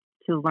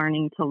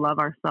learning to love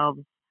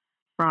ourselves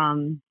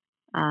from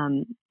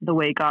the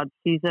way God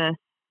sees us,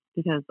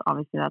 because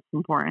obviously that's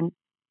important,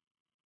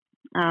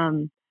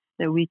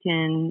 that we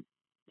can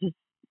just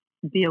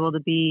be able to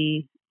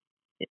be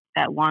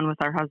at one with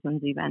our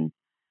husbands even,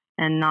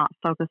 and not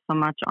focus so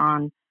much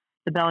on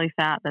the belly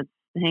fat that's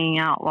hanging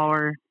out while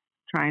we're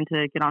trying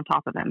to get on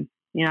top of him,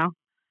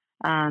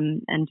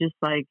 and just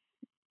like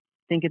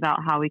think about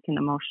how we can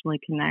emotionally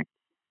connect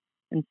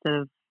instead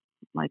of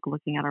like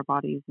looking at our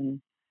bodies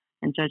and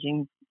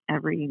judging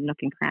every nook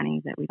and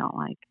cranny that we don't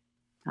like,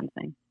 kind of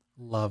thing.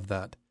 Love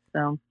that.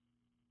 So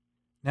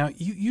now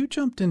you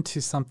jumped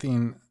into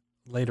something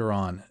later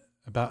on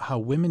about how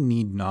women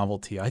need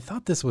novelty. I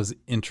thought this was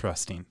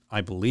interesting.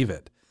 I believe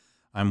it.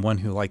 I'm one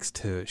who likes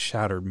to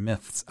shatter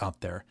myths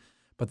out there.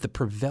 But the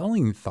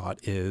prevailing thought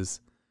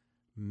is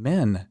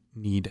men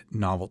need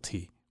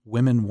novelty.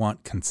 Women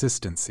want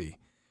consistency.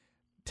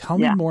 Tell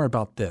me more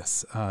about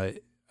this. I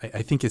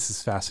think this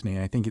is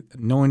fascinating. I think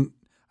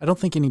I don't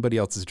think anybody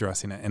else is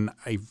addressing it. And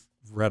I've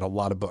read a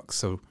lot of books.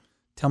 So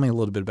tell me a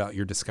little bit about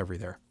your discovery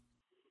there.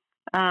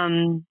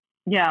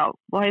 Yeah.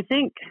 Well, I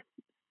think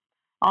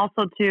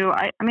also too,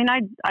 I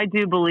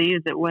do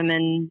believe that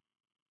women,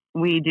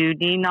 we do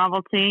need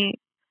novelty.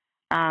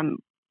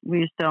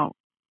 We just don't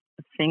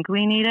think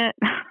we need it.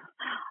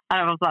 I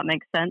don't know if that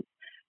makes sense.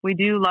 We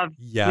do love,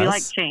 yes. We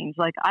like change.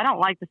 Like, I don't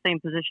like the same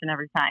position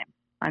every time.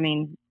 I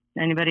mean,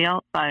 anybody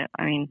else?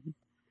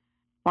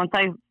 Once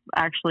I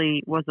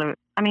actually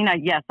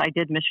yes, I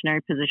did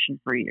missionary position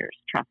for years.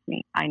 Trust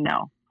me, I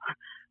know.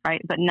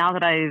 Right. But now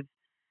that I've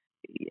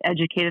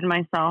educated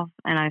myself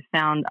and I've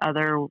found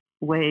other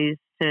ways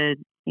to,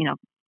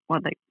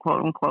 what they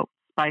quote unquote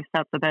spice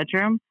up the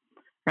bedroom,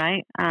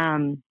 right?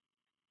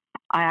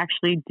 I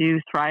actually do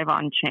thrive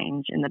on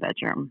change in the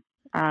bedroom.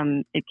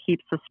 It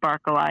keeps the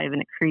spark alive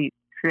and it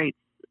creates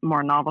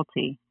more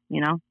novelty,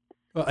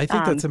 Well, I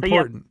think that's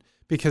important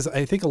because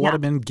I think a lot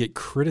of men get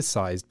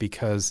criticized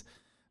because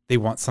they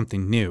want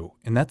something new,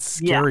 and that's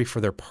scary for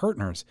their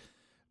partners.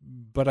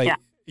 But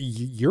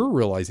you're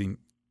realizing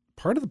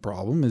part of the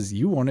problem is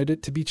you wanted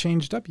it to be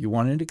changed up. You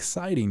wanted it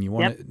exciting. You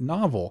wanted it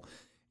novel.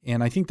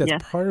 And I think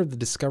that's part of the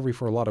discovery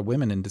for a lot of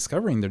women, and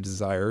discovering their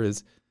desire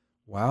is,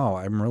 wow,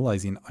 I'm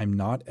realizing I'm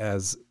not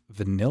as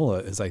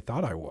vanilla as I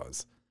thought I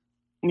was.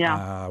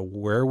 Yeah.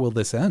 Where will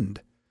this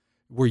end?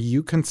 Were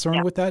you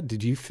concerned with that?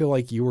 Did you feel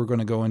like you were going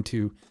to go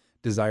into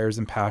desires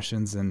and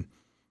passions and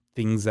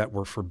things that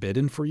were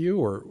forbidden for you?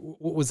 Or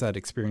what was that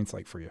experience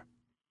like for you?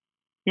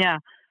 Yeah.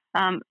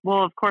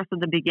 Well, of course,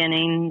 at the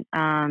beginning,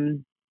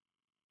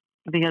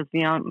 because,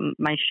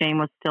 my shame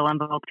was still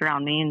enveloped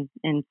around me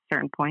in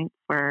certain points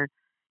where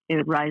it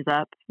would rise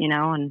up,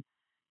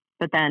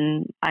 but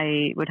then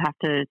I would have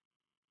to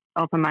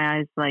open my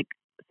eyes like,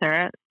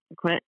 Sarah,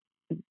 quit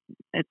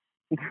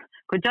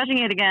judging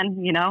it again,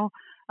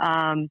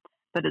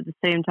 but at the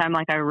same time,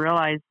 like, I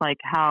realized like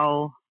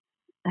how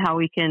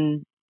we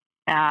can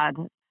add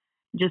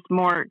just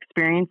more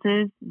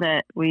experiences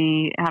that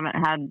we haven't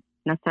had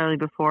necessarily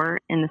before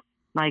in this,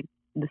 like,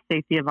 the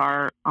safety of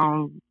our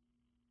own,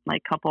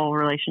 like, couple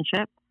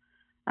relationship.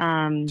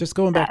 Just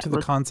going back to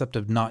the concept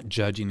of not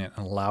judging it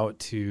and allow it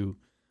to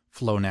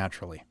flow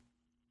naturally.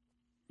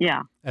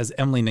 Yeah. As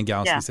Emily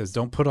Nagoski says,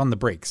 don't put on the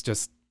brakes.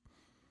 Just.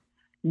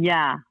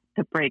 Yeah.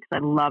 The brakes. I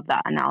love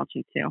that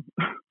analogy too.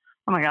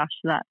 Oh my gosh.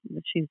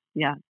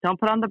 Don't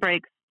put on the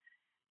brakes.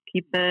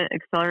 Keep the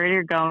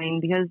accelerator going,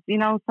 because,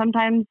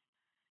 sometimes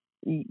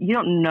you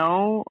don't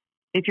know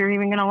if you're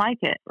even going to like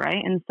it.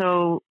 Right. And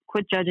so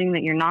quit judging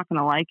that you're not going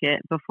to like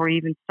it before you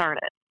even start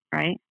it.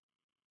 Right.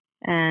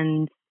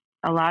 And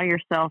allow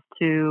yourself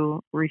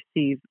to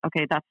receive.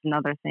 Okay. That's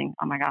another thing.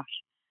 Oh my gosh.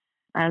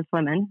 As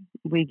women,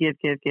 we give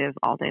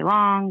all day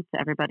long to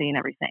everybody and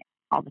everything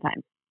all the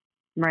time.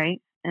 Right.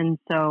 And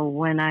so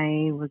when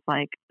I was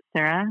like,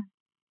 Sarah,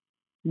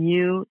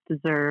 you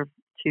deserve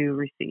to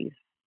receive.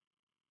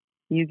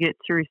 You get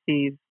to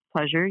receive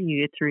pleasure.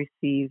 You get to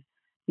receive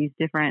these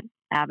different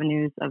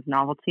avenues of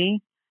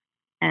novelty.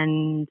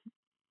 And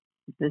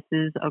this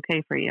is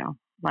okay for you.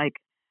 Like,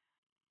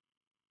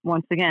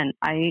 once again,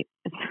 I've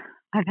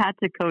had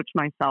to coach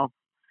myself.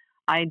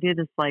 I do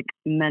this like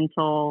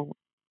mental,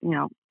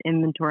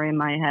 inventory in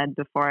my head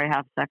before I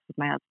have sex with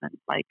my husband.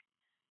 Like,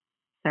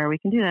 Sarah, we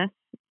can do this.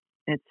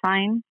 It's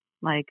fine.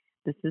 Like,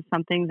 this is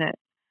something that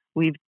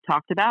we've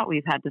talked about.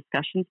 We've had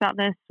discussions about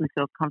this. We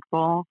feel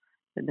comfortable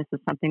that this is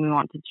something we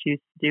want to choose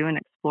to do and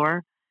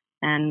explore,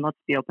 and let's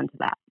be open to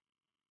that.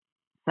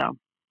 So,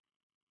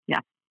 yeah,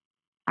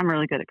 I'm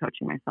really good at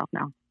coaching myself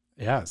now.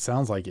 Yeah, it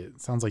sounds like it.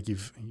 It sounds like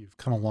you've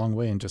come a long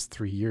way in just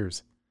 3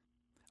 years.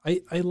 I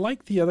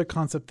like the other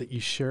concept that you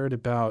shared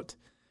about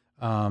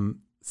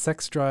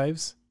sex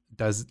drives,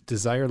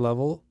 desire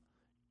level.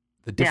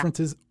 The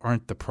differences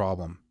aren't the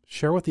problem.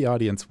 Share with the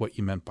audience what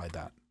you meant by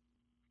that.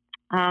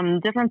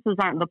 Differences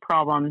aren't the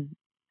problem.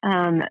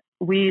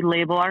 We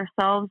label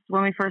ourselves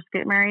when we first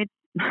get married.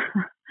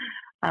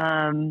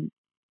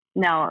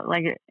 Now,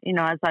 like,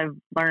 as I've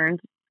learned,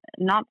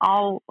 not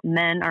all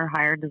men are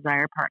higher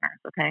desire partners.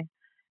 Okay.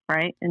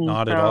 Right. And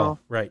not at all.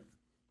 Right.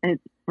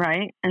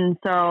 Right. And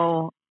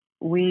so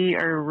we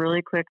are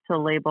really quick to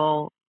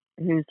label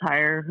who's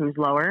higher, who's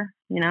lower,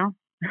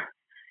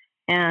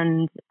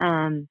 and,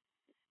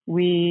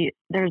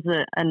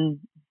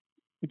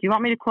 do you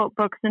want me to quote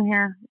books in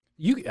here?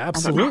 You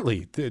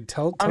absolutely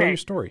tell your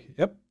story.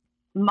 Yep.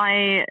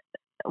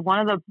 One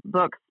of the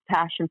books,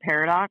 Passion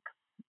Paradox.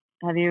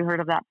 Have you heard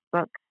of that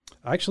book?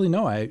 Actually,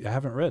 no, I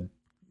haven't read,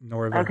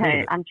 nor have I heard of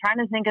it. I'm trying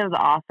to think of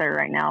the author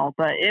right now,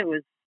 but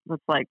it's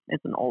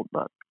an old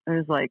book.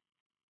 It's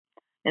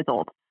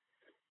old.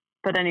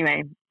 But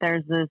anyway,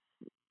 there's this,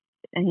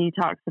 and he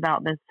talks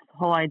about this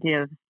whole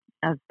idea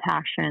of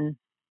passion,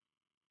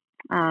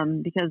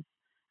 because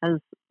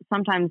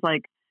sometimes,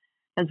 like,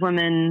 as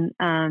women,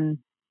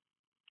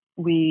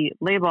 we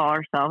label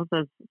ourselves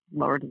as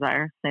lower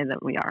desire, say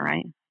that we are,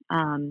 right?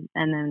 And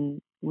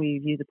then we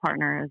view the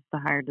partner as the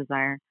higher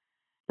desire.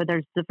 But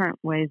there's different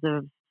ways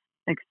of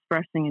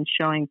expressing and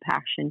showing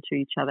passion to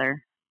each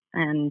other.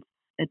 And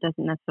it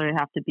doesn't necessarily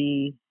have to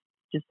be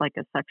just like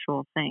a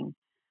sexual thing.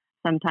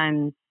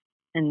 Sometimes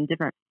in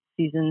different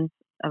seasons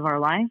of our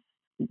life,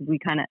 we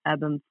kind of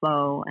ebb and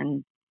flow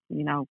and,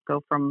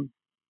 go from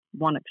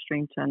one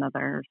extreme to another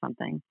or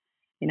something,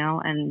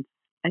 and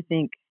I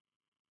think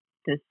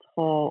this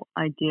whole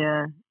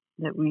idea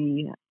that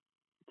we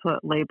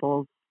put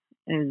labels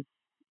is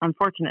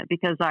unfortunate,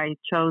 because I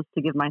chose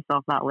to give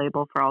myself that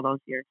label for all those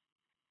years,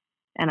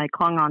 and I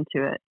clung on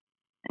to it.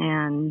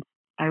 And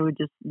I would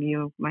just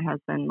view my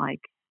husband like,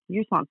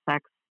 you just want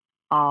sex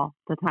all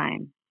the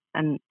time,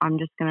 and I'm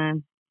just going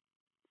to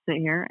sit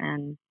here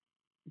and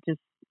just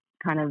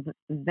kind of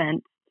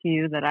vent to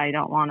you that I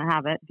don't want to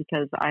have it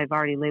because I've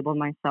already labeled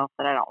myself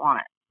that I don't want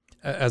it.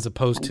 As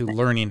opposed to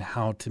learning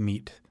how to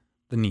meet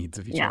the needs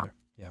of each other.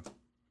 Yeah.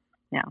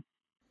 Yeah.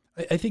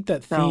 I think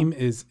that theme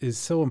is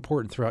so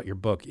important throughout your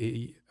book.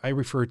 I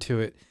refer to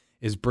it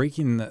as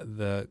breaking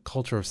the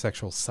culture of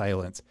sexual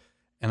silence.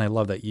 And I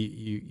love that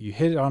you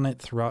hit on it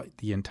throughout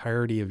the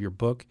entirety of your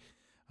book,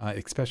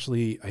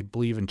 especially, I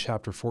believe, in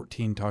chapter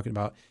 14, talking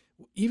about,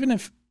 even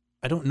if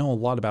I don't know a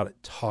lot about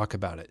it, talk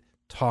about it.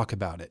 Talk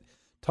about it.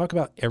 Talk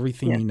about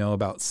everything you know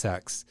about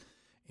sex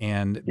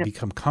and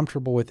become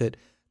comfortable with it.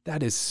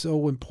 That is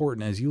so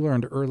important. As you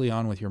learned early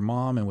on with your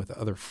mom and with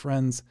other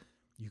friends,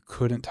 you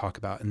couldn't talk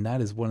about. And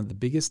that is one of the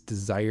biggest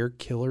desire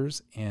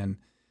killers and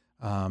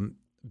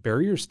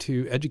barriers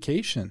to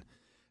education.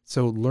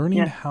 So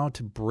learning how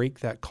to break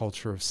that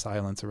culture of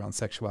silence around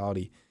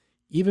sexuality,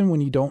 even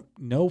when you don't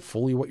know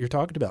fully what you're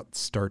talking about,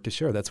 start to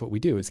share. That's what we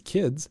do as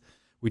kids.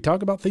 We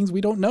talk about things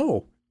we don't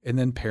know. And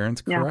then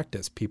parents correct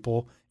us.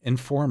 People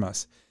inform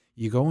us.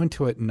 You go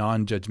into it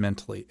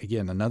non-judgmentally.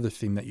 Again, another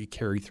thing that you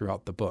carry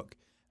throughout the book.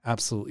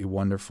 Absolutely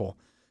wonderful.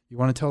 You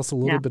want to tell us a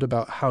little bit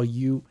about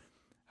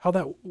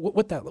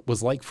what that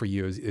was like for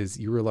you is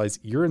you realize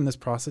you're in this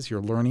process,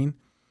 you're learning.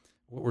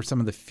 What were some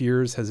of the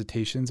fears,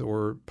 hesitations,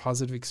 or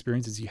positive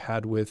experiences you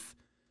had with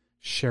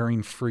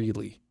sharing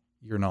freely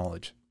your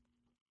knowledge?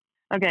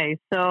 Okay.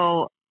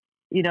 So,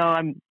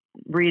 I'm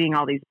reading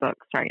all these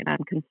books, right? And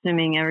I'm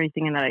consuming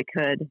everything that I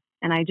could.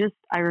 And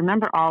I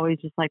remember always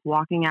just like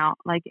walking out,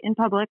 like in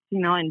public,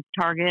 in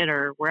Target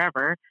or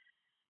wherever.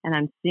 And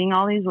I'm seeing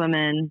all these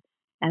women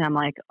and I'm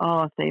like,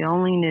 oh, if they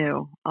only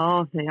knew,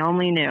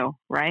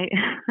 right?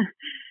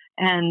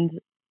 And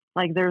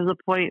like, there's a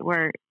point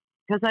where,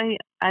 because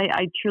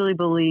I truly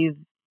believe,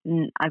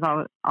 I've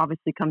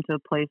obviously come to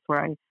a place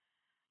where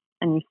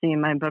and you see in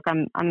my book,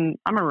 I'm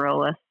a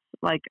realist.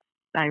 Like,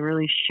 I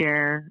really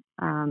share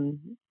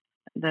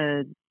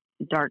the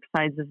dark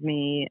sides of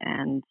me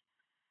and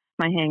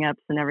my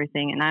hangups and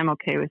everything, and I'm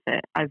okay with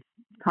it. I've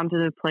come to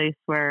the place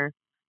where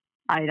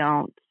I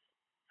don't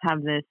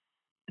have this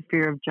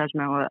fear of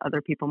judgment, what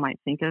other people might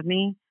think of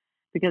me,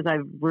 because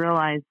I've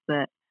realized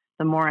that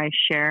the more I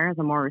share,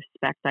 the more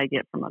respect I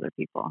get from other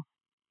people.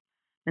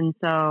 And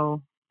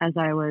so as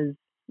I was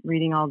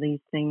reading all these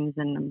things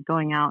and I'm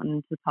going out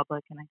into the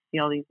public and I see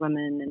all these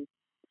women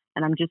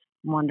and I'm just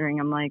wondering,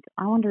 I'm like,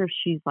 I wonder if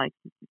she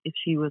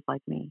was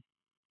like me,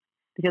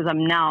 because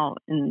I'm now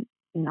in,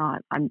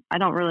 I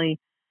don't really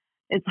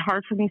it's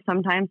hard for me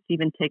sometimes to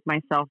even take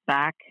myself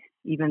back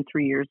even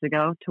 3 years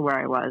ago to where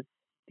I was,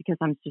 because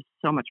I'm just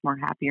so much more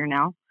happier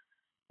now.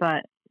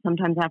 But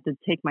sometimes I have to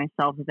take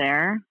myself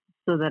there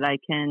so that I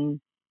can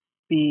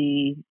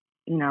be,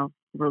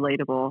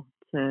 relatable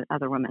to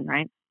other women,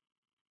 right?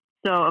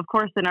 So, of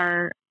course, in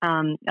our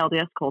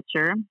LDS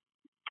culture,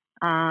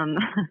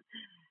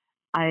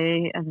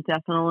 I have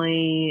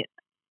definitely,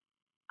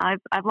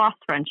 I've lost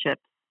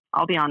friendships.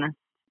 I'll be honest.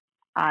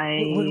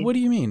 What do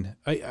you mean?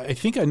 I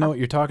think I know what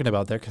you're talking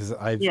about there, because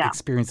I've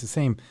experienced the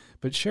same.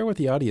 But share with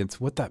the audience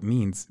what that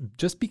means.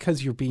 Just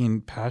because you're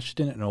being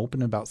passionate and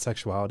open about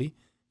sexuality,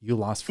 you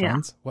lost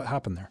friends? What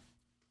happened there?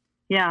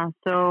 Yeah.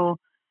 So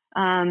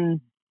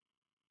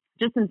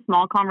just in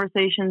small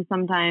conversations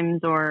sometimes,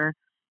 or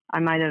I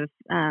might have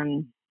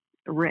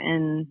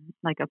written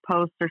like a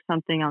post or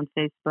something on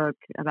Facebook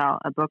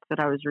about a book that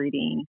I was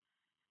reading,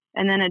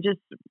 and then it just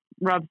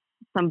rubs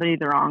somebody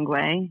the wrong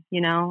way,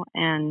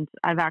 and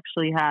I've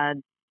actually had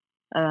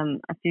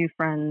a few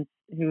friends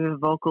who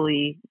have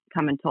vocally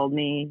come and told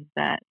me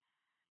that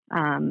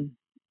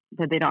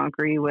that they don't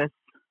agree with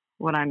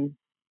what I'm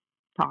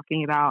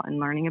talking about and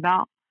learning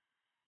about,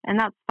 and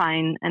that's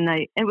fine. And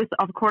it was,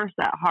 of course,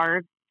 that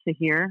hard to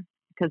hear,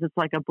 because it's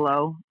like a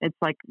blow. It's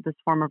like this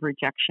form of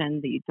rejection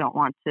that you don't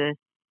want to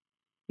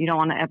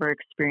ever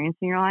experience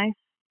in your life.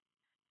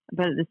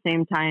 But at the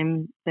same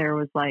time, there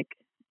was like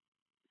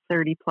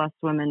 30 plus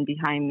women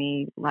behind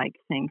me, like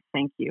saying,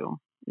 thank you.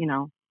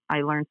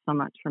 I learned so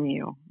much from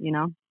you,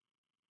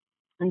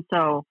 And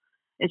so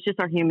it's just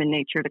our human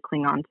nature to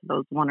cling on to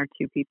those one or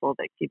two people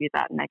that give you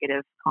that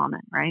negative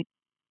comment, right?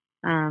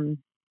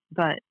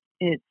 But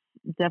it's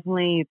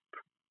definitely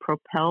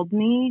propelled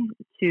me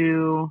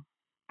to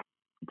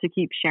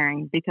keep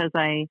sharing, because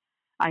I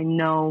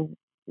know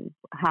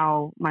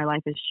how my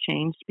life has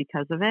changed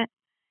because of it,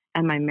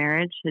 and my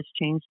marriage has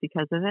changed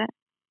because of it,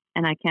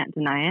 and I can't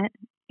deny it.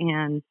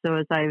 And so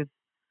as I've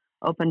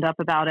opened up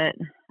about it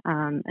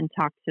and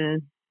talked to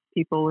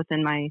people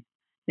within my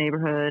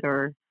neighborhood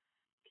or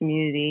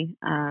community,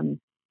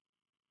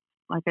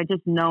 like I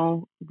just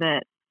know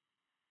that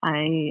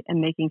I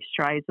am making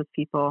strides with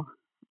people.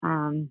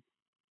 And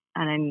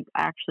I'm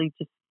actually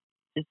just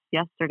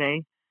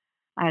yesterday,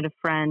 I had a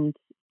friend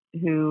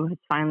who has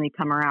finally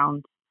come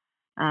around.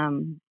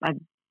 I've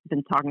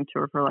been talking to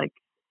her for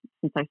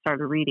since I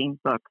started reading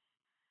books.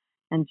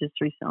 And just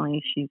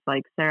recently she's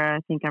like, Sarah, I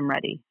think I'm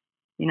ready,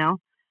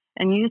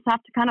 And you just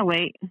have to kind of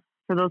wait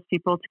for those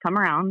people to come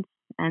around,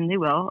 and they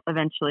will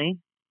eventually.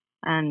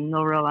 And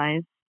they'll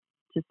realize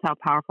just how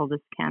powerful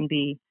this can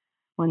be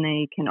when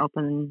they can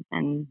open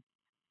and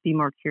be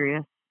more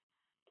curious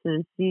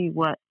to see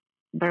what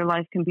their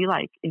life can be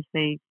like if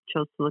they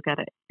chose to look at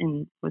it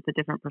with a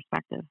different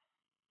perspective.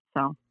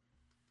 So.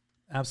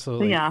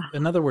 Absolutely. So, yeah.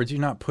 In other words, you're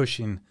not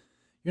pushing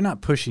your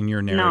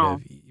narrative. No.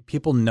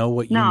 People know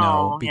what you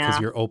know because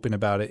you're open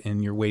about it,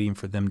 and you're waiting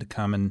for them to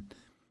come and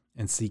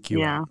seek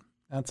you out.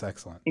 That's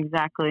excellent.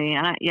 Exactly.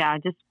 And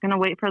just going to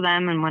wait for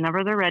them. And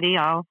whenever they're ready,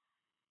 I'll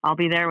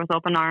be there with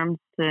open arms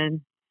to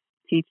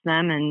teach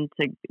them and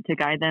to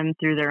guide them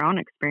through their own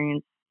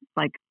experience.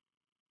 Like,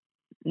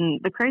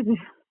 the crazy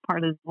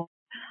part is,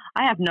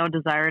 I have no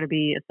desire to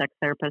be a sex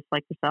therapist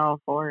like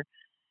yourself, or,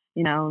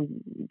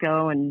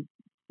 go and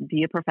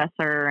be a professor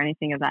or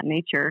anything of that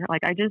nature.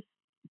 Like, I just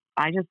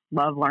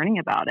love learning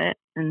about it.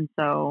 And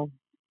so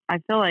I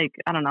feel like,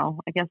 I don't know,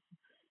 I guess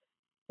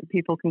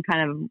people can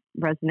kind of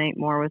resonate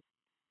more with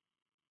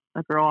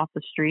a girl off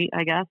the street,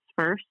 I guess,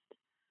 first.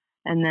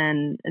 And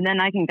then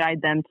I can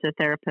guide them to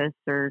therapists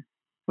or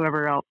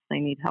whoever else they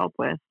need help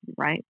with,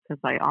 right? Because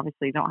I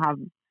obviously don't have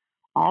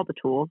all the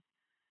tools,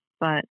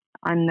 but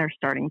I'm their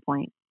starting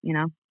point,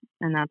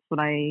 and that's what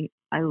I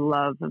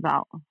love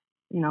about,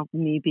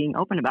 me being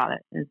open about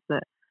it, is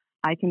that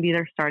I can be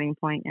their starting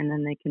point, and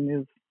then they can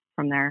move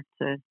from there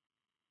to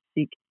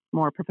seek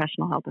more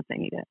professional help if they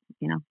need it,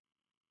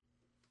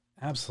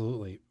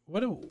 Absolutely.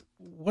 What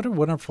a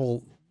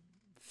wonderful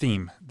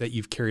theme that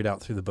you've carried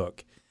out through the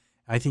book.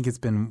 I think it's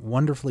been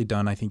wonderfully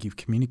done. I think you've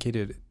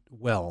communicated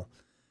well.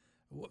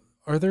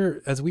 Are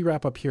there, as we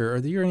wrap up here,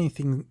 are there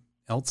anything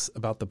else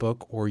about the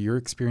book or your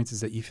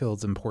experiences that you feel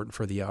is important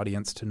for the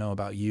audience to know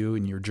about you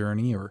and your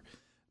journey, or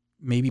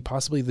maybe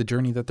possibly the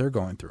journey that they're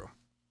going through?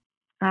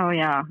 Oh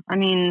yeah. I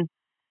mean,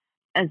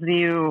 just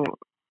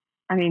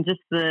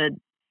the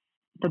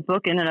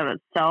book in and of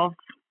itself,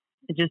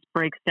 it just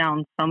breaks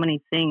down so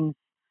many things.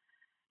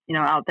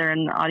 Out there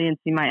in the audience,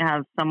 you might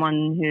have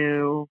someone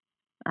who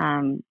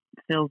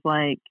feels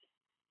like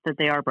that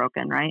they are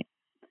broken, right?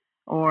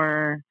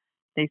 Or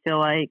they feel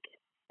like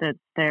that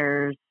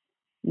there's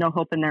no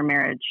hope in their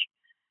marriage.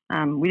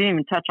 We didn't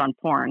even touch on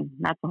porn.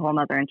 That's a whole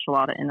nother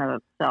enchilada in and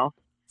of itself.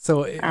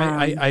 So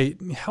I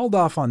held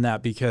off on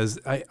that because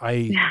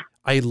I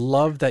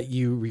love that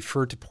you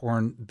refer to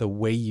porn the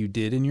way you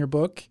did in your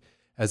book,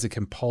 as a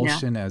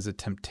compulsion, as a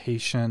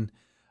temptation,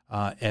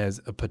 as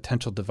a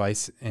potential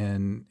device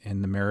in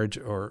the marriage,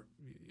 or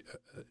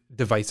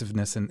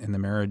divisiveness in the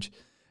marriage.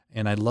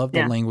 And I love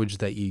the language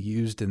that you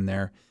used in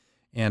there.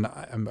 And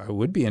I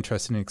would be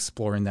interested in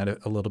exploring that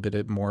a little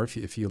bit more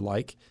if you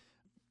like.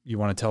 You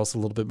want to tell us a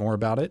little bit more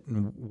about it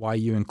and why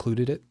you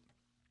included it?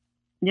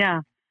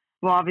 Yeah.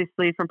 Well,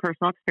 obviously from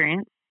personal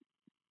experience,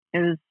 it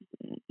was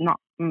not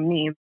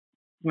me, it was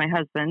my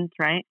husband,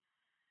 right?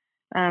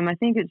 I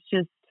think it's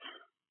just,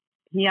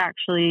 he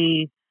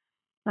actually,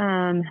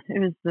 I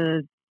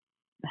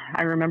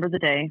remember the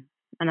day,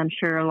 and I'm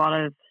sure a lot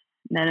of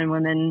men and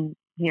women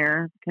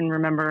here can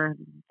remember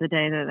the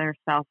day that their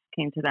spouse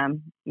came to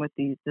them with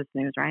this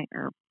news, right?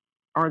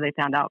 Or they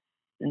found out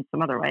in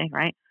some other way,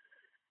 right?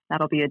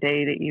 That'll be a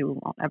day that you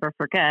won't ever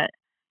forget.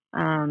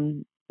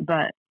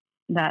 But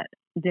that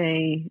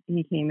day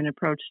he came and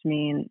approached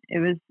me, and it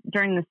was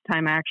during this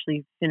time I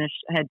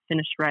had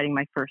finished writing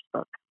my first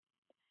book.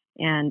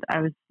 And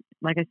I was,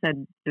 like I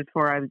said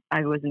before,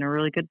 I was in a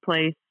really good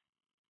place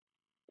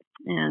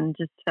and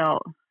just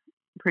felt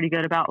pretty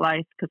good about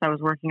life because I was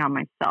working on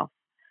myself.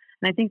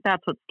 And I think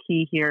that's what's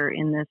key here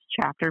in this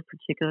chapter,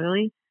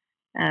 particularly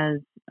as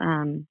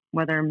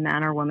whether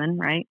man or woman,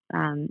 right,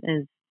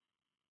 is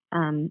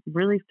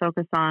really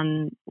focus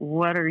on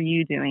what are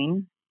you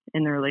doing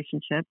in the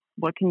relationship?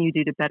 What can you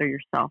do to better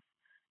yourself,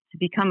 to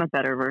become a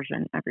better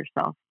version of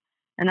yourself?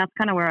 And that's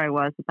kind of where I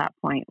was at that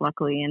point,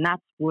 luckily. And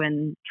that's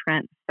when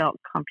Trent felt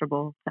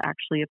comfortable to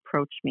actually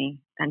approach me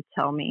and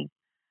tell me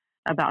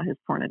about his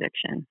porn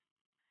addiction.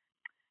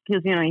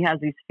 Because, he has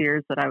these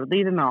fears that I would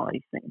leave him, all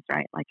these things,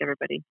 right? Like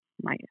everybody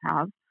might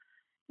have.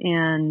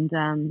 And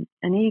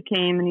he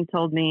came and he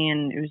told me,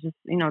 and it was just,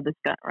 this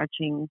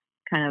gut-wrenching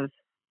kind of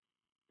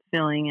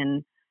feeling.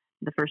 And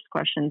the first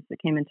questions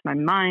that came into my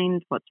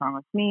mind, what's wrong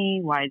with me?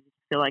 Why do you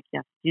feel like you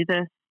have to do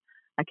this?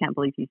 I can't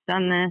believe he's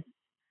done this.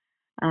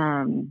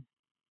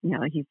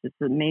 He's this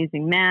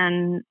amazing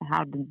man.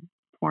 How did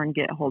porn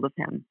get a hold of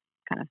him,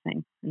 kind of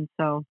thing. And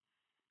so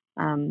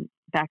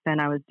back then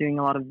I was doing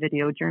a lot of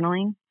video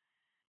journaling.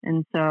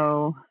 And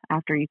so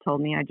after he told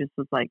me, I just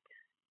was like,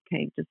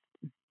 okay, just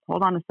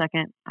hold on a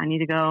second. I need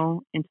to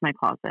go into my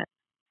closet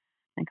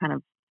and kind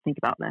of think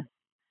about this.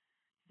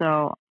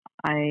 So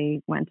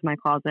I went to my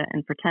closet,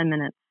 and for 10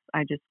 minutes,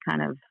 I just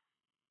kind of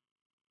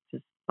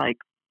just like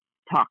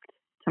talked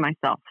to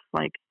myself,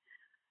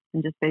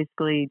 and just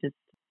basically just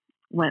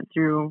went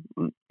through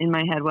in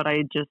my head what I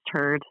had just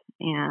heard.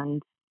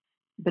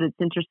 But it's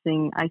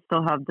interesting. I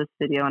still have this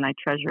video and I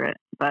treasure it,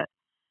 but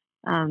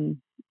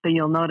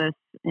you'll notice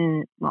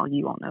you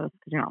won't notice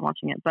because you're not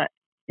watching it, but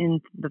in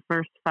the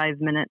first 5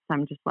 minutes,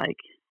 I'm just like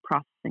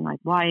processing, like,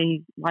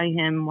 why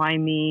him, why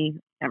me,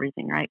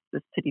 everything, right?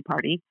 This pity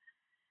party.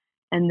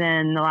 And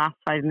then the last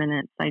 5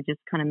 minutes, I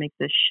just kind of make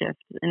this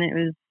shift. And it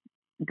was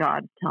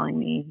God telling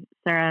me,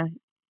 Sarah,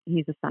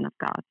 he's a son of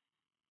God.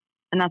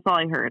 And that's all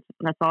I heard.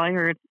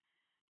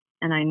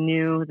 And I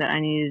knew that I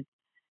needed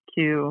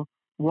to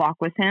walk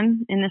with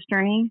him in this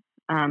journey.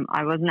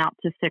 I wasn't out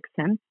to fix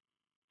him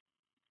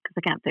because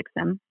I can't fix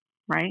him,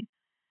 right?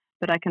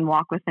 But I can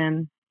walk with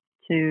him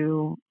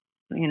to,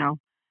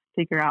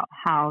 figure out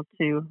how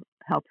to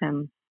help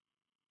him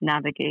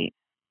navigate,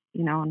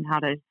 and how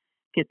to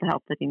get the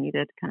help that he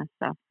needed, kind of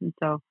stuff. And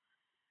so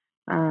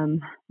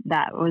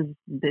that was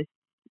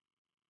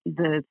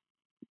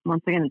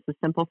once again, it's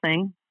a simple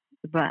thing,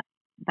 but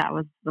that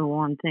was the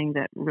one thing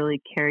that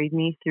really carried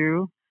me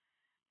through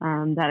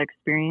that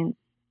experience,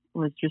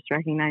 was just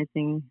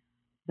recognizing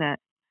that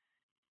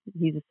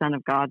he's a son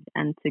of God,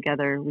 and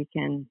together we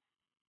can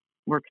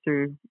work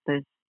through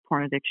this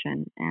porn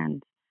addiction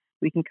and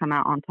we can come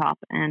out on top.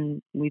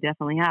 And we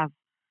definitely have.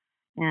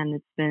 And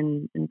it's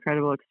been an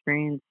incredible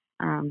experience.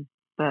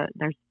 But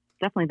there's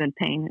definitely been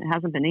pain. It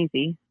hasn't been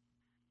easy,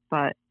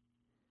 but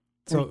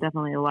there's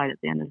definitely a light at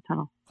the end of the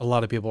tunnel. A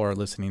lot of people are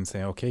listening and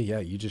saying, okay, yeah,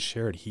 you just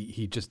shared,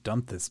 he just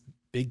dumped this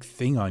big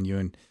thing on you.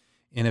 And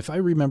if I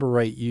remember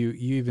right, you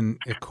even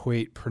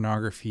equate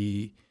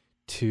pornography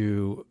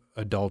to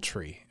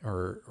adultery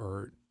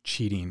or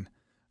cheating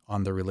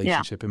on the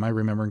relationship. Yeah. Am I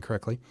remembering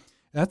correctly?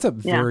 That's a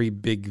very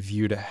big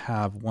view to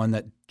have, one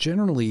that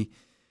generally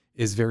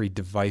is very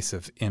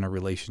divisive in a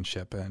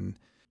relationship. And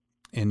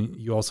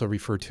you also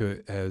refer to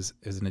it as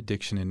an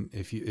addiction. And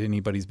if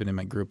anybody's been in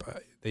my group,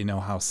 they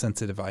know how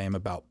sensitive I am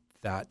about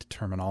that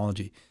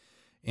terminology.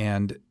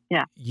 And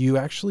you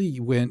actually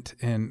went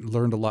and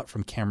learned a lot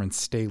from Cameron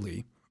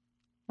Staley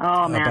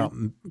about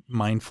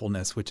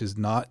mindfulness, which is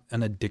not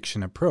an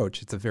addiction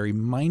approach. It's a very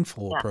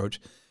mindful approach,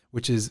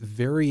 which is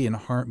very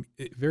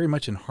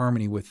much in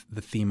harmony with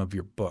the theme of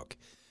your book.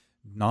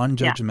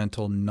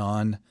 Non-judgmental,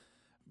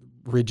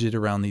 non-rigid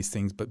around these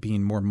things, but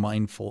being more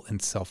mindful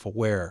and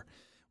self-aware.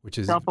 Which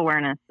is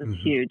self-awareness is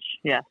huge.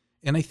 Yeah.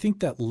 And I think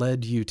that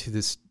led you to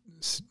this,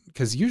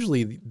 because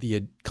usually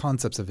the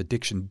concepts of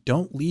addiction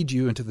don't lead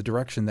you into the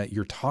direction that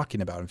you're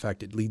talking about. In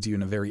fact, it leads you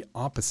in a very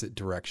opposite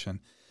direction.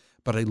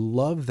 But I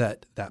love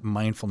that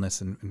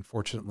mindfulness, and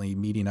fortunately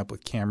meeting up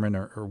with Cameron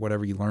or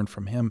whatever you learned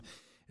from him,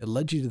 it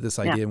led you to this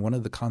idea. And one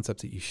of the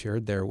concepts that you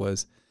shared there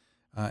was,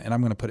 and I'm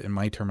going to put it in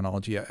my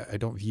terminology, I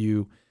don't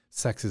view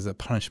sex as a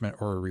punishment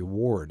or a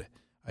reward.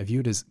 I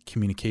view it as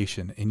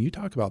communication. And you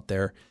talk about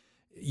there,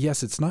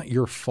 yes, it's not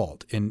your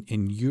fault.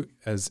 And you,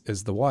 as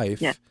the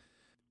wife, Yes.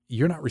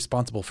 you're not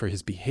responsible for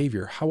his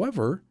behavior.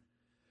 However,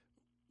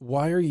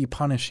 why are you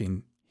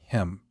punishing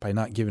him by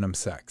not giving him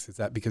sex? Is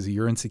that because of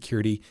your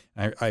insecurity?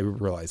 I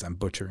realize I'm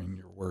butchering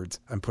your words.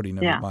 I'm putting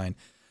them in mine.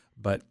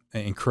 But,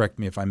 and correct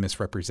me if I'm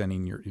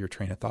misrepresenting your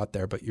train of thought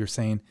there, but you're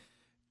saying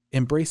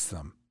embrace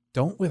them.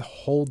 Don't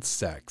withhold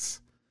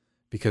sex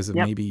because of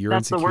maybe your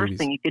That's insecurities. the worst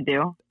thing you could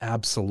do.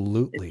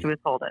 Absolutely. Is to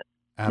withhold it.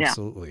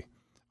 Absolutely.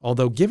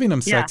 Although giving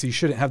him sex, you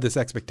shouldn't have this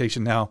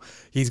expectation now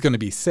he's going to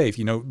be safe.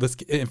 You know,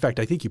 in fact,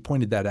 I think you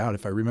pointed that out,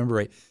 if I remember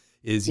right,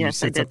 is you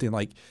said something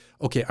like,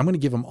 okay, I'm going to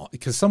give him all,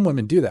 because some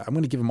women do that. I'm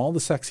going to give him all the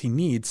sex he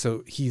needs.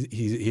 So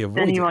he avoids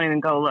Then you it. won't even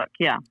go look.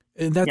 Yeah.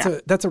 And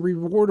that's a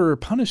reward or a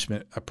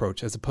punishment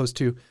approach as opposed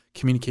to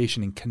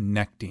communication and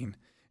connecting.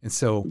 And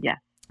so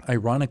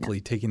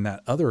ironically, taking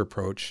that other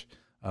approach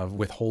of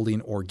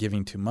withholding or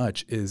giving too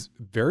much is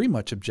very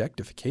much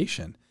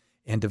objectification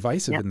and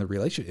divisive in the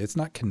relationship. It's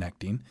not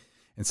connecting.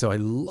 And so I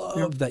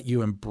love that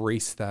you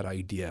embrace that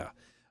idea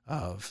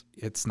of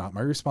it's not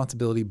my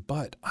responsibility,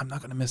 but I'm not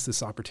going to miss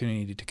this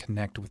opportunity to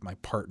connect with my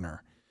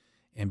partner.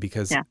 And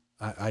because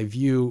I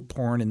view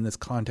porn in this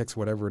context,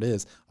 whatever it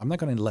is, I'm not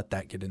going to let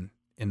that get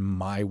in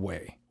my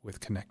way with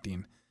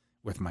connecting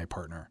with my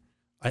partner.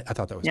 I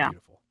thought that was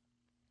beautiful.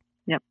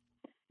 Yep.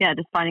 Yeah.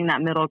 Just finding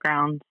that middle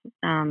ground.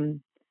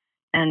 And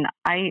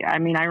I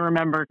mean, I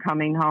remember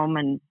coming home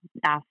and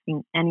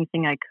asking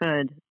anything I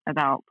could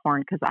about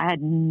porn because I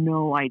had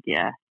no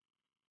idea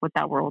what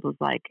that world was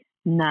like.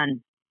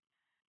 None.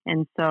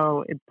 And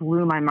so it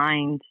blew my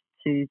mind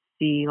to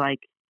see like,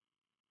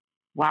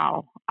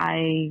 wow,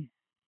 I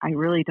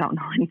really don't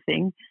know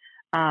anything.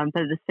 But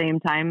at the same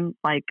time,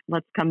 like,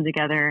 let's come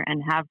together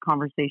and have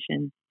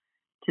conversation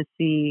to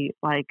see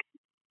like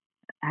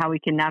how we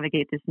can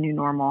navigate this new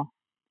normal,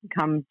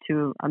 come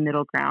to a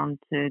middle ground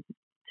to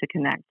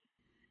connect.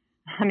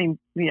 I mean,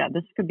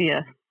 this could be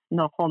a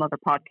whole nother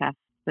podcast,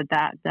 but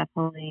that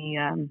definitely,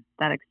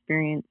 that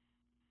experience,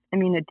 I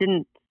mean, it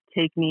didn't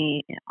take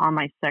me on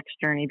my sex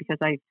journey because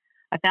I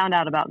found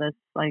out about this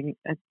like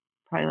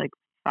probably like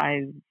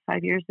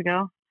five years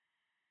ago.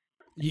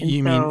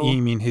 You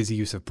mean his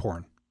use of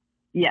porn?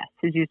 Yes,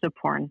 his use of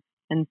porn.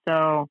 And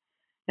so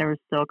there was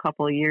still a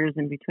couple of years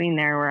in between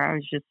there where I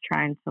was just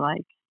trying to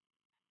like,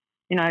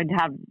 you know,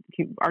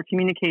 our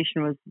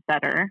communication was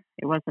better.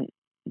 It wasn't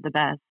the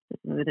best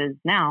as it is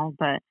now,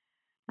 but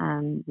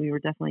we were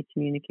definitely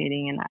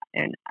communicating,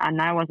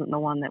 and I wasn't the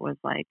one that was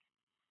like,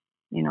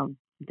 you know,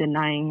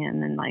 denying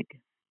him and like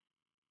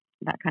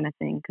that kind of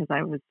thing, because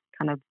I was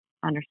kind of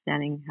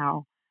understanding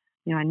how,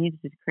 you know, I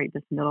needed to create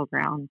this middle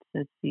ground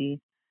to see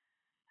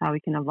how we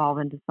can evolve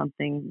into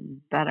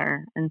something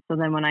better. And so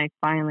then when I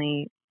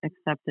finally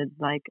accepted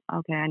like,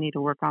 okay, I need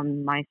to work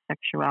on my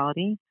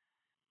sexuality,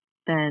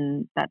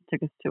 then that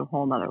took us to a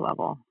whole nother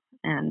level.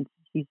 And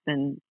he's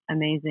been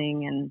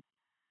amazing. And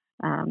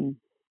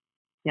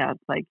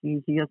it's like he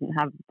doesn't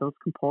have those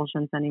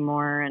compulsions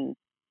anymore. And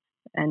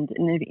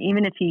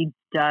even if he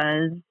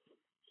does,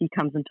 he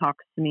comes and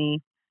talks to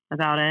me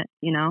about it,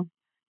 you know?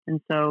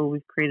 And so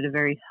we've created a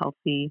very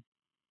healthy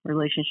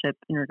relationship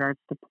in regards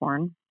to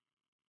porn.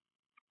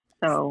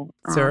 So,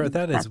 Sarah,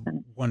 that is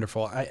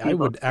wonderful. I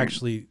would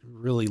actually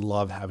really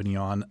love having you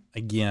on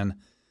again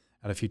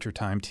at a future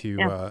time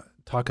to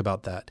talk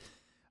about that.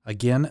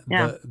 Again,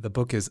 the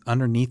book is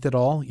Underneath It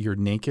All, You're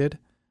Naked.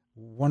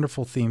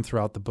 Wonderful theme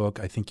throughout the book.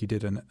 I think you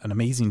did an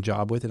amazing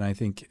job with it, and I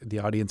think the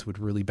audience would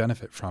really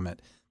benefit from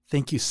it.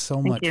 Thank you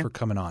so much for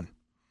coming on.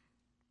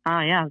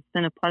 It's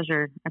been a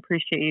pleasure. I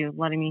appreciate you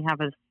letting me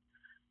have an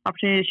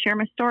opportunity to share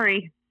my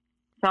story.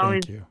 It's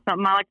always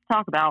something I like to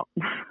talk about.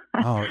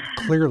 Oh,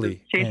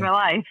 clearly. Changed my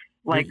life.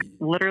 Like,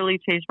 literally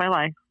changed my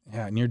life.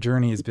 Yeah, and your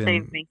journey has been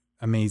saved me.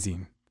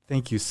 Amazing.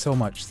 Thank you so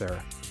much,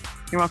 Sarah.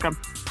 You're welcome.